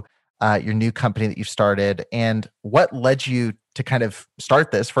new company that you've started, and what led you to kind of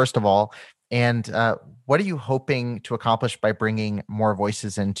start this, first of all, and what are you hoping to accomplish by bringing more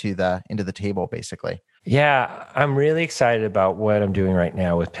voices into the table, basically? Yeah, I'm really excited about what I'm doing right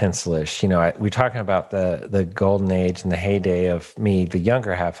now with Pencil-ish. We're talking about the golden age and the heyday of me, the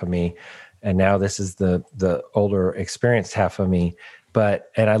younger half of me, and now this is the older, experienced half of me.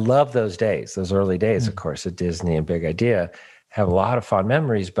 And I love those days, those early days, of course, at Disney and Big Idea. Have a lot of fond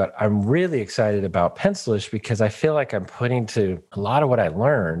memories, but I'm really excited about Pencil-ish because I feel like I'm putting to a lot of what I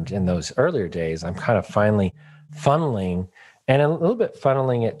learned in those earlier days. I'm kind of finally funneling, and a little bit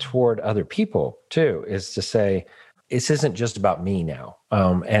funneling it toward other people too, is to say, this isn't just about me now.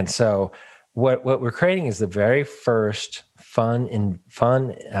 And so what we're creating is the very first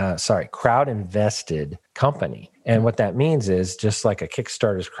crowd invested company. And what that means is, just like a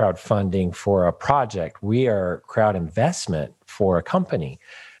Kickstarter's crowdfunding for a project, we are crowd investment for a company.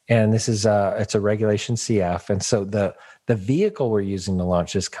 And this is it's a Regulation CF. And so the vehicle we're using to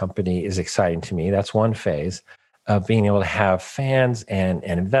launch this company is exciting to me. That's one phase of being able to have fans and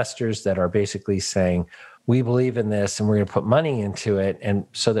investors that are basically saying, we believe in this and we're going to put money into it, and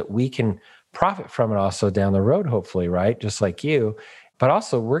so that we can profit from it also down the road, hopefully, right? Just like you. But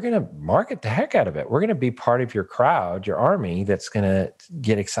also, we're going to market the heck out of it. We're going to be part of your crowd, your army that's going to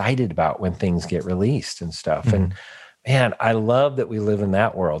get excited about when things get released and stuff. Mm-hmm. And man, I love that we live in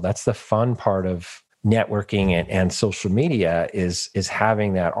that world. That's the fun part of networking and social media is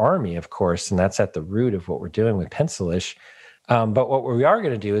having that army, of course. And that's at the root of what we're doing with Pencil-ish. But what we are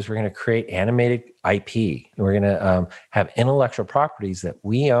going to do is we're going to create animated IP. We're going to have intellectual properties that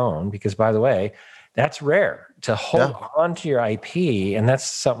we own, because, by the way, that's rare to hold on to your IP. And that's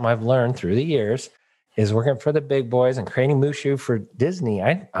something I've learned through the years, is working for the big boys and creating Mushu for Disney.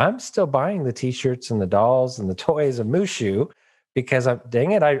 I'm still buying the T-shirts and the dolls and the toys of Mushu because,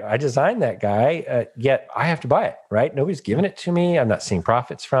 dang it, I designed that guy, yet I have to buy it, right? Nobody's giving it to me. I'm not seeing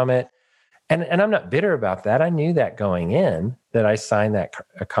profits from it. And I'm not bitter about that. I knew that going in, that I signed that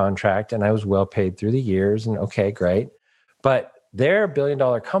contract and I was well paid through the years, and okay, great. But they're $1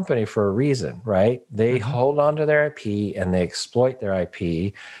 billion company for a reason, right? They hold on to their IP and they exploit their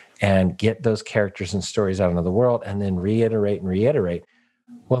IP and get those characters and stories out into the world and then reiterate and reiterate.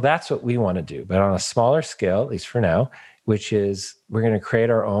 Well, that's what we want to do, but on a smaller scale, at least for now, which is we're going to create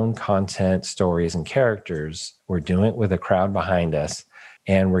our own content, stories, and characters. We're doing it with a crowd behind us.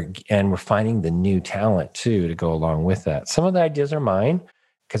 And we're finding the new talent too to go along with that. Some of the ideas are mine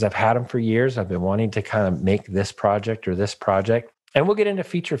because I've had them for years. I've been wanting to kind of make this project or this project. And we'll get into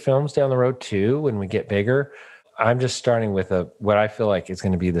feature films down the road too when we get bigger. I'm just starting with what I feel like is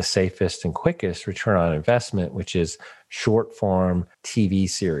going to be the safest and quickest return on investment, which is short form TV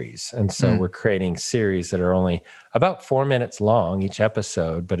series. And so we're creating series that are only about 4 minutes long each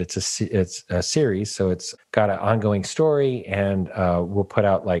episode, but it's a series. So it's got an ongoing story, and we'll put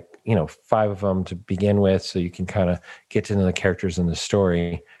out 5 of them to begin with. So you can kind of get to know the characters in the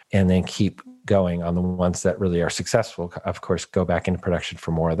story and then keep going on the ones that really are successful. Of course, go back into production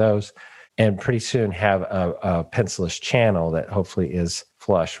for more of those. And pretty soon have a Pencil-ish channel that hopefully is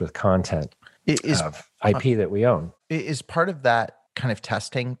flush with content of IP that we own. Is part of that kind of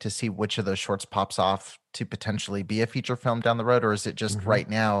testing to see which of those shorts pops off to potentially be a feature film down the road? Or is it just right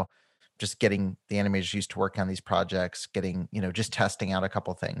now just getting the animators used to work on these projects, getting, just testing out a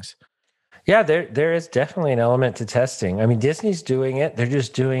couple things? Yeah, there is definitely an element to testing. I mean, Disney's doing it. They're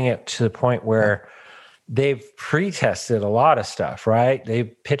just doing it to the point where they've pre-tested a lot of stuff, right? They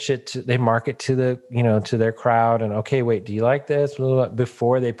pitch it, they market to to their crowd, and okay, wait, do you like this?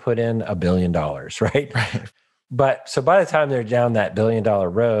 Before they put in $1 billion, right? Right. But so by the time they're down that $1 billion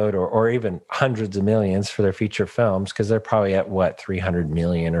road, or even hundreds of millions for their feature films, because they're probably at 300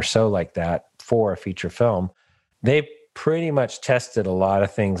 million or so like that for a feature film, they've pretty much tested a lot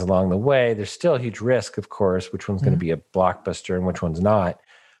of things along the way. There's still a huge risk, of course, which one's going to be a blockbuster and which one's not.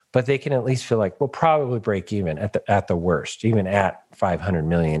 But they can at least feel like we'll probably break even at the worst, even at 500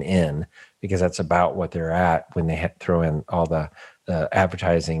 million in, because that's about what they're at when they throw in all the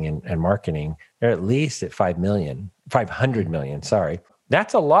advertising and marketing. They're at least at 500 million. Sorry,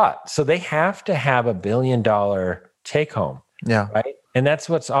 that's a lot. So they have to have $1 billion take home. Yeah. Right. And that's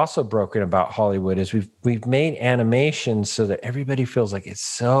what's also broken about Hollywood is we've made animation so that everybody feels like it's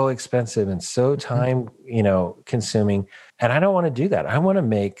so expensive and so time, consuming. And I don't want to do that. I want to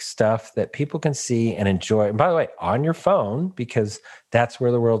make stuff that people can see and enjoy. And by the way, on your phone, because that's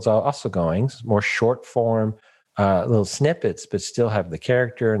where the world's also going, more short form, little snippets, but still have the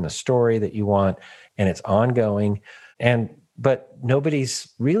character and the story that you want. And it's ongoing. But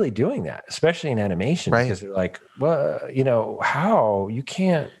nobody's really doing that, especially in animation, right? Because they're like, well, how you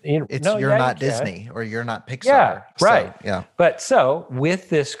can't, you're not Disney or you're not Pixar. Yeah, right. So, yeah. But so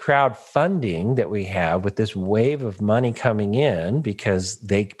with this crowdfunding that we have, with this wave of money coming in because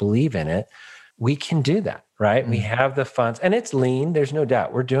they believe in it, we can do that, right? We have the funds, and it's lean. There's no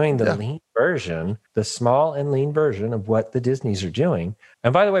doubt. We're doing the lean version, the small and lean version of what the Disneys are doing.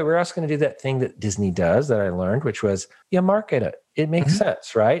 And by the way, we're also going to do that thing that Disney does that I learned, which was you market it. It makes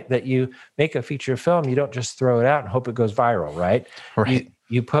sense, right? That you make a feature film, you don't just throw it out and hope it goes viral, right? Right.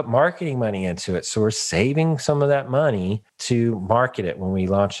 You put marketing money into it. So we're saving some of that money to market it when we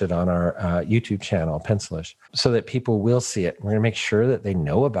launch it on our YouTube channel, Pencilish, so that people will see it. We're going to make sure that they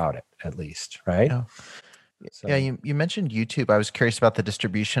know about it at least, right? Yeah. So, Yeah, you mentioned YouTube. I was curious about the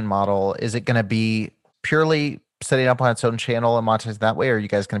distribution model. Is it going to be purely setting up on its own channel and monetizing that way? Or are you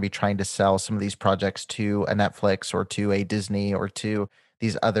guys going to be trying to sell some of these projects to a Netflix or to a Disney or to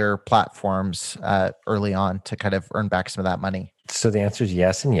these other platforms early on to kind of earn back some of that money? So the answer is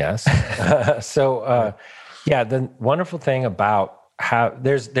yes and yes. The wonderful thing about how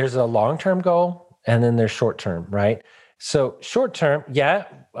there's a long-term goal and then there's short-term, right? So short-term,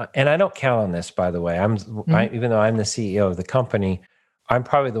 and I don't count on this, by the way. Even though I'm the CEO of the company, I'm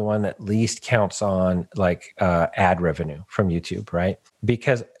probably the one that least counts on ad revenue from YouTube, right?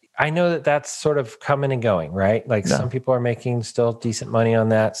 Because I know that that's sort of coming and going, right? Some people are making still decent money on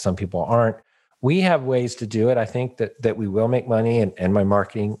that. Some people aren't. We have ways to do it. I think that we will make money, and my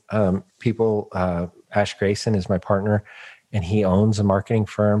marketing people, Ash Grayson is my partner, and he owns a marketing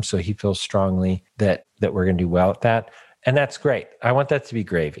firm. So he feels strongly that we're going to do well at that. And that's great. I want that to be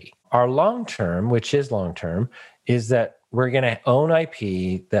gravy. Our long-term, which is long-term, is that we're going to own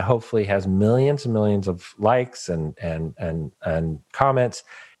IP that hopefully has millions and millions of likes and comments,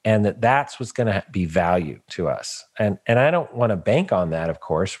 and that's what's going to be value to us. And I don't want to bank on that, of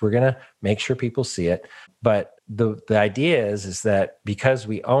course. We're going to make sure people see it. But the idea is that because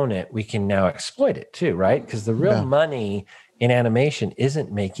we own it, we can now exploit it too, right? Because the real money in animation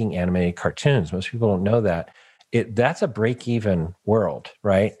isn't making animated cartoons. Most people don't know that. That's a break-even world,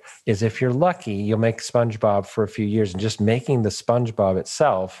 right? Is if you're lucky, you'll make SpongeBob for a few years, and just making the SpongeBob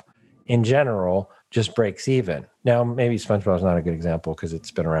itself, in general, just breaks even. Now, maybe SpongeBob is not a good example because it's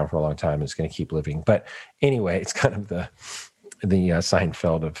been around for a long time and it's going to keep living. But anyway, it's kind of the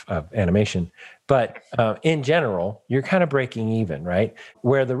Seinfeld of animation. But in general, you're kind of breaking even, right?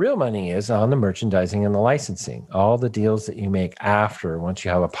 Where the real money is on the merchandising and the licensing, all the deals that you make after, once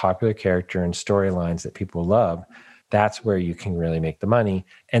you have a popular character and storylines that people love, that's where you can really make the money.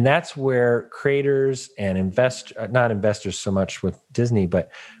 And that's where creators and not investors so much with Disney,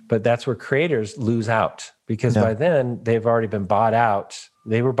 but that's where creators lose out, because by then they've already been bought out.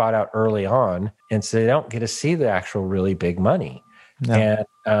 They were bought out early on, and so they don't get to see the actual really big money. No.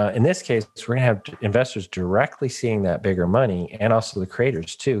 And in this case, we're going to have investors directly seeing that bigger money, and also the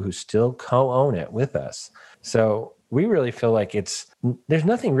creators too, who still co-own it with us. So we really feel like there's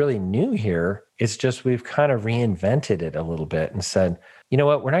nothing really new here. It's just we've kind of reinvented it a little bit and said, you know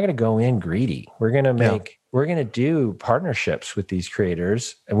what, we're not going to go in greedy. We're going to do partnerships with these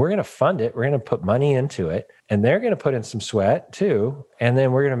creators, and we're going to fund it. We're going to put money into it, and they're going to put in some sweat too. And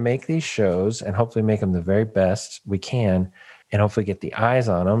then we're going to make these shows and hopefully make them the very best we can, and hopefully get the eyes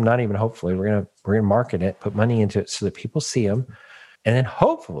on them. Not even hopefully, we're going to market it, put money into it so that people see them. And then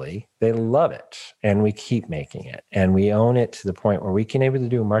hopefully they love it and we keep making it and we own it to the point where we can able to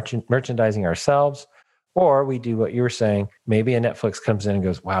do merchandising ourselves, or we do what you were saying. Maybe a Netflix comes in and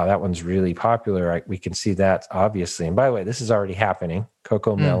goes, wow, that one's really popular. We can see that obviously. And by the way, this is already happening.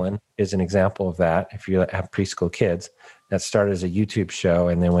 Coco Melon is an example of that. If you have preschool kids, that started as a YouTube show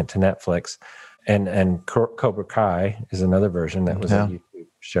and then went to Netflix. And Cobra Kai is another version that was a YouTube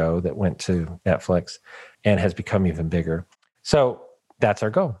show that went to Netflix and has become even bigger. So that's our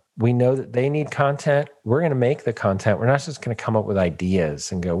goal. We know that they need content. We're going to make the content. We're not just going to come up with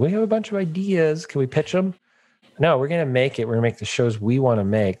ideas and go, we have a bunch of ideas. Can we pitch them? No, we're going to make it. We're going to make the shows we want to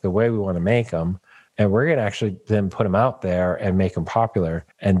make the way we want to make them. And we're going to actually then put them out there and make them popular.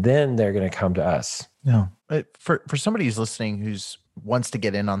 And then they're going to come to us. Yeah. For somebody who's listening, who's wants to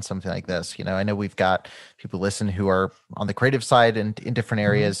get in on something like this, I know we've got people listen who are on the creative side and in different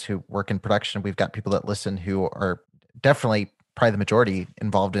areas who work in production. We've got people that listen who are definitely probably the majority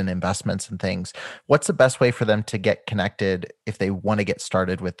involved in investments and things. What's the best way for them to get connected if they want to get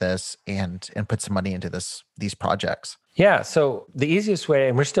started with this and put some money into these projects? Yeah. So the easiest way,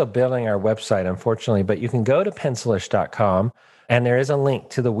 and we're still building our website, unfortunately, but you can go to pencilish.com and there is a link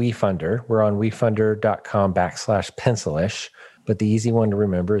to the WeFunder. We're on wefunder.com/pencilish, but the easy one to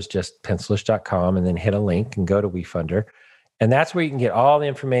remember is just pencilish.com and then hit a link and go to WeFunder. And that's where you can get all the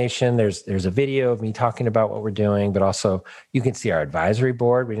information. There's a video of me talking about what we're doing, but also you can see our advisory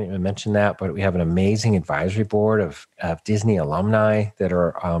board. We didn't even mention that, but we have an amazing advisory board of Disney alumni that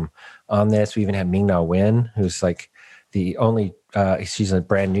are on this. We even have Ming-Na Wen, who's like the only, she's a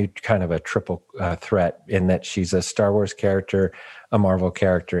brand new kind of a triple threat in that she's a Star Wars character, a Marvel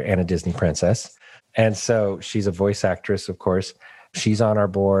character, and a Disney princess. And so she's a voice actress, of course. She's on our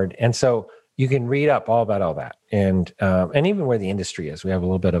board. And so you can read up all about all that, and even where the industry is. We have a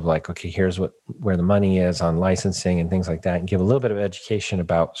little bit of like, okay, here's where the money is on licensing and things like that, and give a little bit of education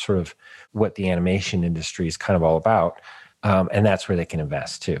about sort of what the animation industry is kind of all about, and that's where they can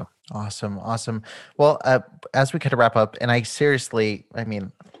invest too. Awesome. Well, as we kind of wrap up, and I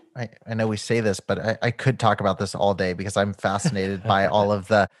know we say this, but I could talk about this all day because I'm fascinated by all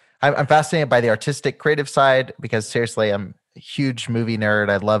of I'm fascinated by the artistic, creative side because seriously, I'm a huge movie nerd.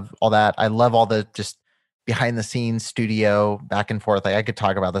 I love all that. I love all the just behind the scenes studio back and forth. I could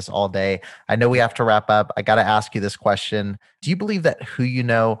talk about this all day. I know we have to wrap up. I got to ask you this question. Do you believe that who you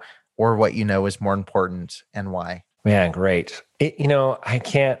know or what you know is more important, and why? Man, great. I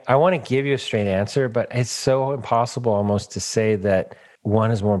want to give you a straight answer, but it's so impossible almost to say that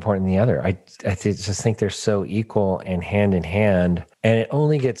one is more important than the other. I just think they're so equal and hand in hand, and it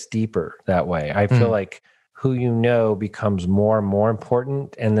only gets deeper that way. I feel like who you know becomes more and more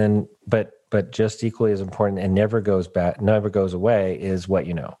important, and then but just equally as important and never goes away is what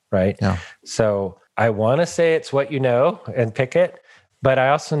you know, right? Yeah. So I want to say it's what you know and pick it, but I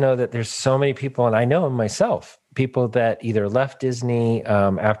also know that there's so many people, and I know them myself, people that either left Disney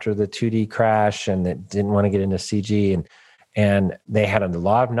after the 2D crash and that didn't want to get into CG, and they had a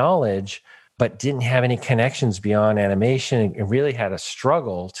lot of knowledge, but didn't have any connections beyond animation and really had a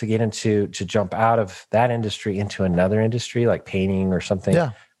struggle to get to jump out of that industry into another industry like painting or something,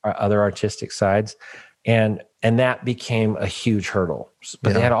 or other artistic sides. And that became a huge hurdle,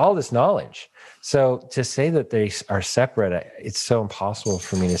 but they had all this knowledge. So to say that they are separate, it's so impossible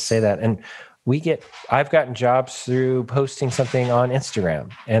for me to say that. And I've gotten jobs through posting something on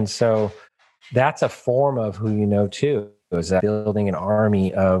Instagram. And so that's a form of who you know too, is that building an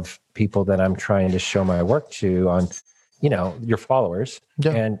army of people that I'm trying to show my work to on, your followers.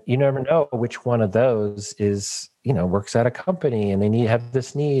 Yeah. And you never know which one of those is, works at a company and they have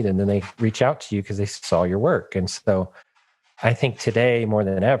this need, and then they reach out to you because they saw your work. And so I think today more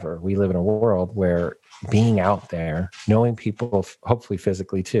than ever, we live in a world where being out there, knowing people, hopefully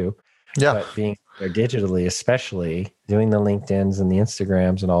physically too, but being there digitally, especially doing the LinkedIns and the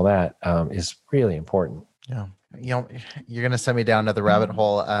Instagrams and all that is really important. Yeah. You're going to send me down to the rabbit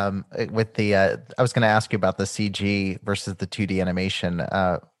hole with I was going to ask you about the CG versus the 2D animation.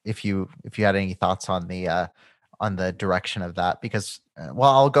 If you had any thoughts on the direction of that, because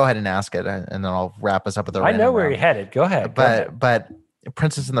I'll go ahead and ask it and then I'll wrap us up with I know where you're headed. Go ahead. But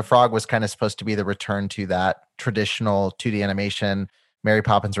Princess and the Frog was kind of supposed to be the return to that traditional 2D animation. Mary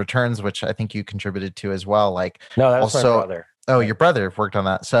Poppins Returns, which I think you contributed to as well. No, that was my brother. Oh, your brother worked on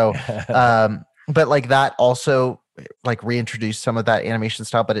that. So, but that also reintroduced some of that animation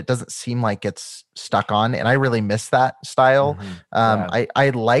style, but it doesn't seem like it's stuck on. And I really miss that style.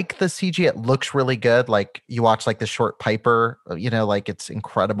 I like the CG. It looks really good. Like you watch the short Piper, it's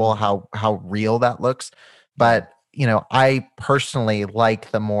incredible how real that looks. But, I personally like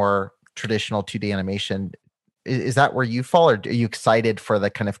the more traditional 2D animation is that where you fall, or are you excited for the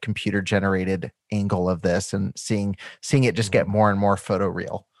kind of computer generated angle of this and seeing it just get more and more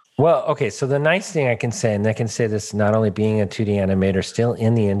photoreal? Well, okay. So the nice thing I can say, and I can say this not only being a 2D animator, still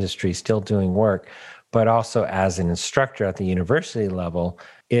in the industry, still doing work, but also as an instructor at the university level,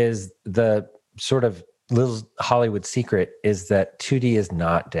 is the sort of little Hollywood secret is that 2D is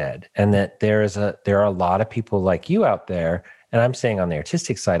not dead, and that there are a lot of people like you out there, and I'm saying on the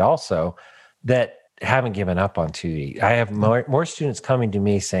artistic side also, that haven't given up on 2D. I have more students coming to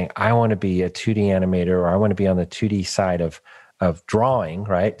me saying, I want to be a 2D animator, or I want to be on the 2D side of drawing,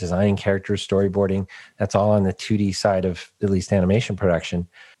 right? Designing characters, storyboarding. That's all on the 2D side of at least animation production.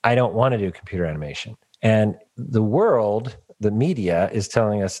 I don't want to do computer animation. And the world, the media is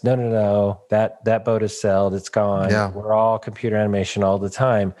telling us, no, that boat has sailed, it's gone. Yeah. We're all computer animation all the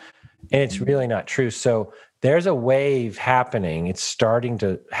time. And it's really not true. So there's a wave happening. It's starting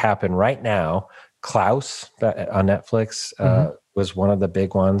to happen right now. Klaus on Netflix was one of the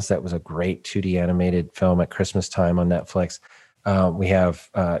big ones. That was a great 2D animated film at Christmas time on Netflix. We have,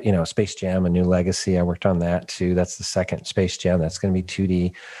 Space Jam: A New Legacy. I worked on that too. That's the second Space Jam. That's going to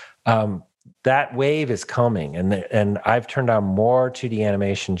be 2D. That wave is coming, and I've turned on more 2D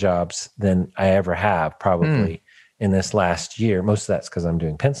animation jobs than I ever have probably in this last year. Most of that's because I'm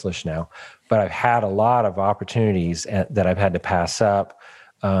doing Pencilish now, but I've had a lot of opportunities that I've had to pass up,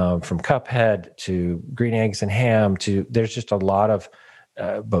 from Cuphead to Green Eggs and Ham to there's just a lot of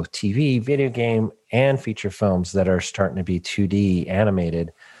both TV, video game, and feature films that are starting to be 2D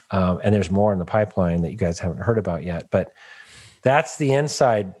animated. And there's more in the pipeline that you guys haven't heard about yet. But that's the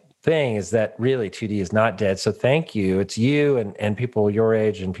inside thing, is that really 2D is not dead. So thank you. It's you and people your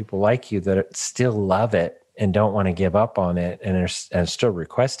age and people like you that still love it and don't want to give up on it and are still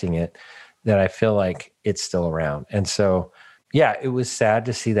requesting it, that I feel like it's still around. And so, yeah, it was sad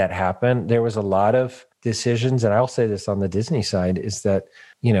to see that happen. There was a lot of decisions, and I'll say this on the Disney side, is that,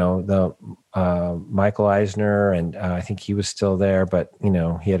 the Michael Eisner, and I think he was still there, but,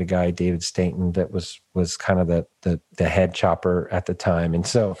 he had a guy, David Staten, that was kind of the head chopper at the time. And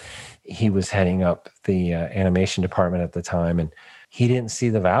so he was heading up the animation department at the time, and he didn't see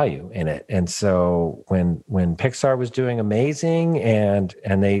the value in it. And so when Pixar was doing amazing and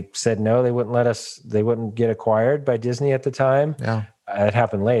they said no, they wouldn't get acquired by Disney at the time. Yeah. It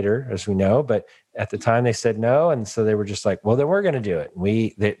happened later, as we know, but at the time they said no. And so they were just like, well, then we're going to do it.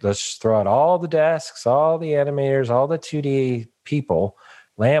 Let's just throw out all the desks, all the animators, all the 2D people,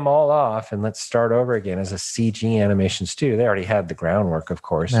 lay them all off, and let's start over again as a CG animation studio. They already had the groundwork, of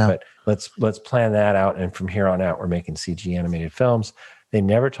course, but let's plan that out. And from here on out, we're making CG animated films. They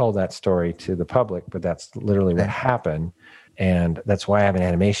never told that story to the public, but that's literally what happened. And that's why I have an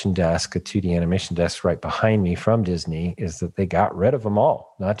animation desk, a 2D animation desk right behind me from Disney, is that they got rid of them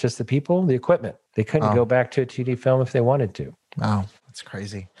all, not just the people, the equipment. They couldn't go back to a 2D film if they wanted to. Wow, that's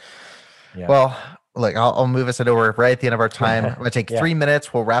crazy. Yeah. Well, look, I'll move us into, we're right at the end of our time. I'm going to take 3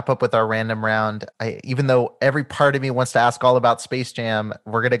 minutes. We'll wrap up with our random round. Even though every part of me wants to ask all about Space Jam,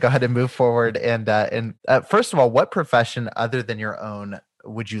 we're going to go ahead and move forward. And first of all, what profession other than your own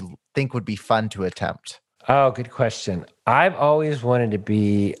would you think would be fun to attempt? Oh, good question. I've always wanted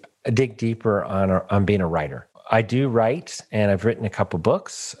to dig deeper on being a writer. I do write, and I've written a couple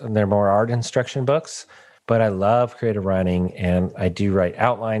books, and they're more art instruction books, but I love creative writing, and I do write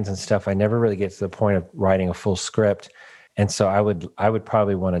outlines and stuff. I never really get to the point of writing a full script. And so I would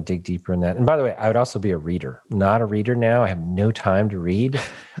probably want to dig deeper in that. And by the way, I would also be a reader. Not a reader now. I have no time to read.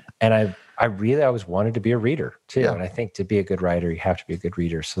 And I always wanted to be a reader too. Yeah. And I think to be a good writer, you have to be a good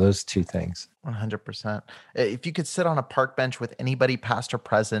reader. So those two things. 100%. If you could sit on a park bench with anybody past or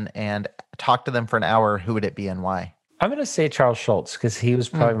present and talk to them for an hour, who would it be and why? I'm going to say Charles Schulz, because he was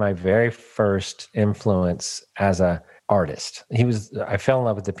probably my very first influence as a artist. I fell in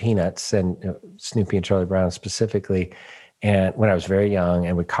love with the Peanuts and Snoopy and Charlie Brown specifically. And when I was very young,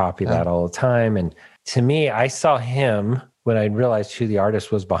 and would copy that all the time. And to me, I saw him, when I realized who the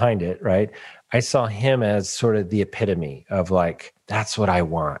artist was behind it, right? I saw him as sort of the epitome of like, that's what I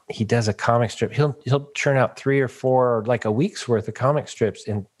want. He does a comic strip. He'll churn out 3 or 4, or like a week's worth of comic strips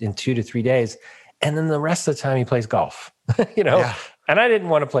in 2 to 3 days. And then the rest of the time he plays golf, Yeah. And I didn't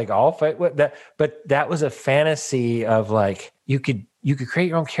want to play golf, but that was a fantasy of like, you could create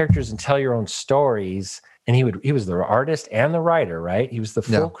your own characters and tell your own stories. And he was the artist and the writer, right? He was the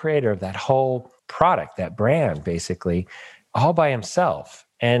full creator of that whole product, that brand, basically, all by himself.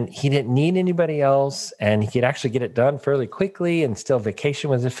 And he didn't need anybody else. And he could actually get it done fairly quickly and still vacation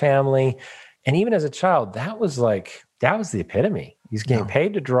with his family. And even as a child, that was the epitome. He's getting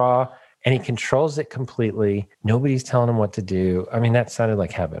paid to draw, and he controls it completely. Nobody's telling him what to do. I mean, that sounded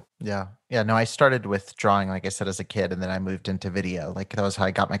like heaven. Yeah. Yeah. No, I started with drawing, like I said, as a kid, and then I moved into video. Like that was how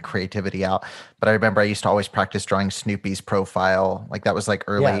I got my creativity out. But I remember I used to always practice drawing Snoopy's profile. Like that was like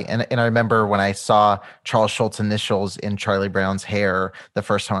early. Yeah. And I remember when I saw Charles Schultz initials in Charlie Brown's hair the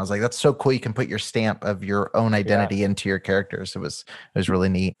first time, I was like, that's so cool. You can put your stamp of your own identity into your characters. It was really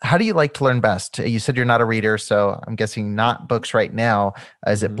neat. How do you like to learn best? You said you're not a reader, so I'm guessing not books right now.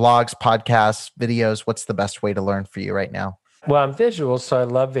 Is it blogs, podcasts, videos? What's the best way to learn for you right now? Well, I'm visual, so I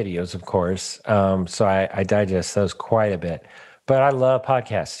love videos, of course. So I digest those quite a bit. But I love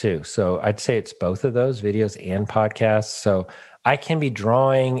podcasts too. So I'd say it's both of those, videos and podcasts. So I can be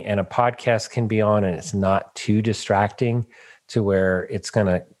drawing and a podcast can be on and it's not too distracting to where it's going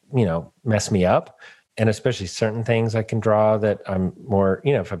to, mess me up. And especially certain things I can draw that I'm more,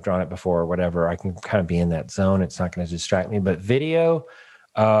 if I've drawn it before or whatever, I can kind of be in that zone. It's not going to distract me. But video,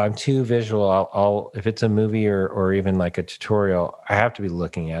 I'm too visual. I'll if it's a movie or even like a tutorial, I have to be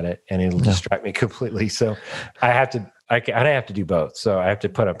looking at it, and it'll distract me completely. So I have to do both. So I have to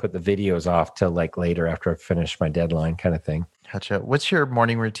put the videos off till like later after I finish my deadline, kind of thing. Gotcha. What's your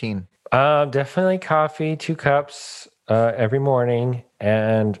morning routine? Definitely coffee, 2 cups every morning,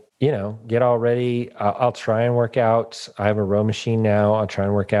 and get all ready. I'll try and work out. I have a row machine now. I'll try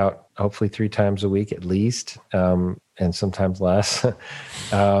and work out hopefully 3 times a week at least. And sometimes less.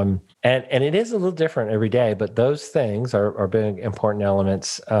 And it is a little different every day, but those things are big, important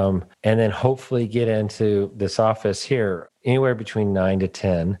elements. And then hopefully get into this office here anywhere between 9 to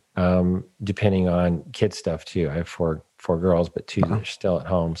 10, depending on kid stuff too. I have four girls, but 2 that are still at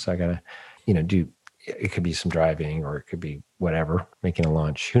home. So I got to, it could be some driving or it could be whatever, making a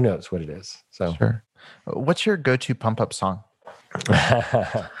lunch. Who knows what it is? So sure. What's your go-to pump up song?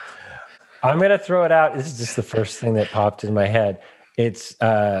 I'm going to throw it out. This is just the first thing that popped in my head. It's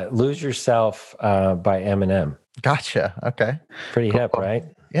Lose Yourself by Eminem. Gotcha. Okay. Pretty hip, right?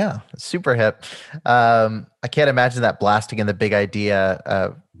 Yeah. Super hip. I can't imagine that blasting in the Big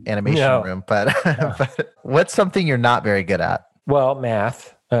Idea animation room, but what's something you're not very good at? Well,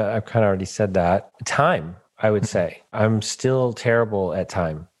 math. I've kind of already said that. Time, I would say. I'm still terrible at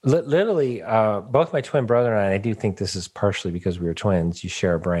time. Literally, both my twin brother and I do think this is partially because we were twins. You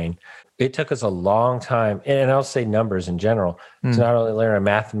share a brain. It took us a long time, and I'll say numbers in general, to not only learn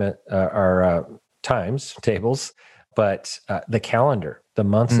our times tables, but the calendar, the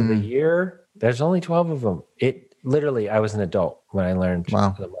months of the year. There's only 12 of them. I was an adult when I learned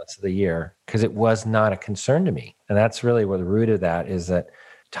the months of the year because it was not a concern to me. And that's really where the root of that is, that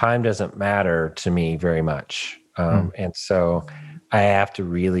time doesn't matter to me very much. And so I have to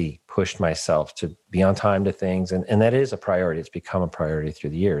really push myself to be on time to things. And that is a priority. It's become a priority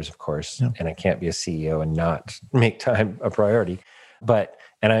through the years, of course. Yeah. And I can't be a CEO and not make time a priority.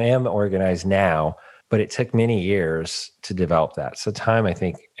 And I am organized now, but it took many years to develop that. So time, I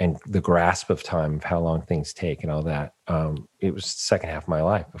think, and the grasp of time, of how long things take and all that, it was the second half of my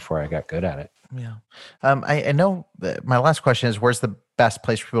life before I got good at it. Yeah. I know that my last question is, where's the best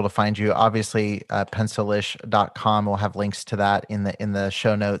place for people to find you? Obviously, pencilish.com. We'll have links to that in the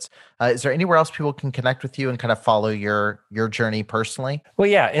show notes. Is there anywhere else people can connect with you and kind of follow your journey personally? Well,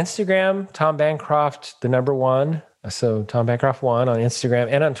 yeah, Instagram, Tom Bancroft, the number 1. So Tom Bancroft 1 on Instagram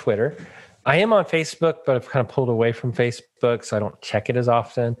and on Twitter. I am on Facebook, but I've kind of pulled away from Facebook, so I don't check it as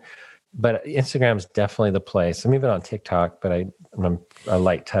often. But Instagram is definitely the place. I'm even on TikTok, but I'm a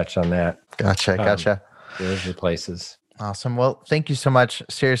light touch on that. Gotcha. Those are the places. Awesome. Well, thank you so much.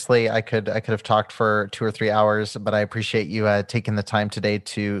 Seriously, I could have talked for 2 or 3 hours, but I appreciate you taking the time today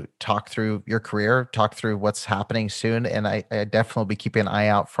to talk through your career, talk through what's happening soon. And I definitely will be keeping an eye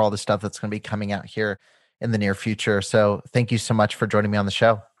out for all the stuff that's going to be coming out here in the near future. So thank you so much for joining me on the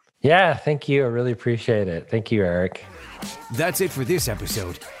show. Yeah, thank you. I really appreciate it. Thank you, Eric. That's it for this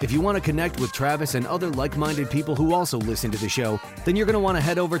episode. If you want to connect with Travis and other like-minded people who also listen to the show, then you're going to want to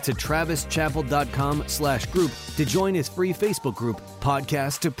head over to travischappell.com/group to join his free Facebook group,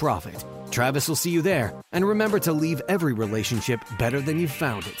 Podcast to Profit. Travis will see you there. And remember to leave every relationship better than you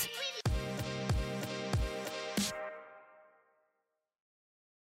found it.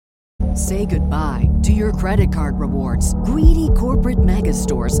 Say goodbye to your credit card rewards. Greedy corporate mega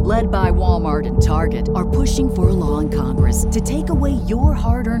stores, led by Walmart and Target, are pushing for a law in Congress to take away your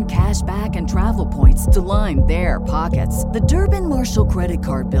hard-earned cash back and travel points to line their pockets. The Durbin-Marshall credit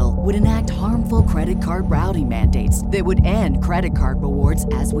card bill would enact harmful credit card routing mandates that would end credit card rewards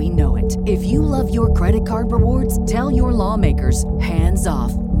as we know it. If you love your credit card rewards, tell your lawmakers, hands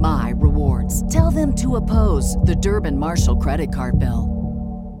off my rewards. Tell them to oppose the Durbin-Marshall credit card bill.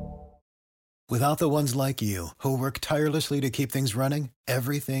 Without the ones like you, who work tirelessly to keep things running,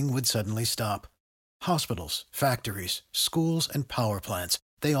 everything would suddenly stop. Hospitals, factories, schools, and power plants,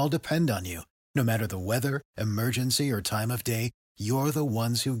 They all depend on you. No matter the weather, emergency, or time of day, you're the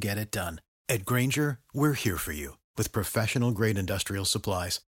ones who get it done. At Grainger, we're here for you with professional-grade industrial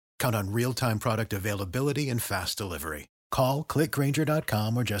supplies. Count on real-time product availability and fast delivery. Call, click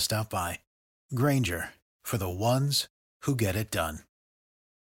Grainger.com, or just stop by. Grainger, for the ones who get it done.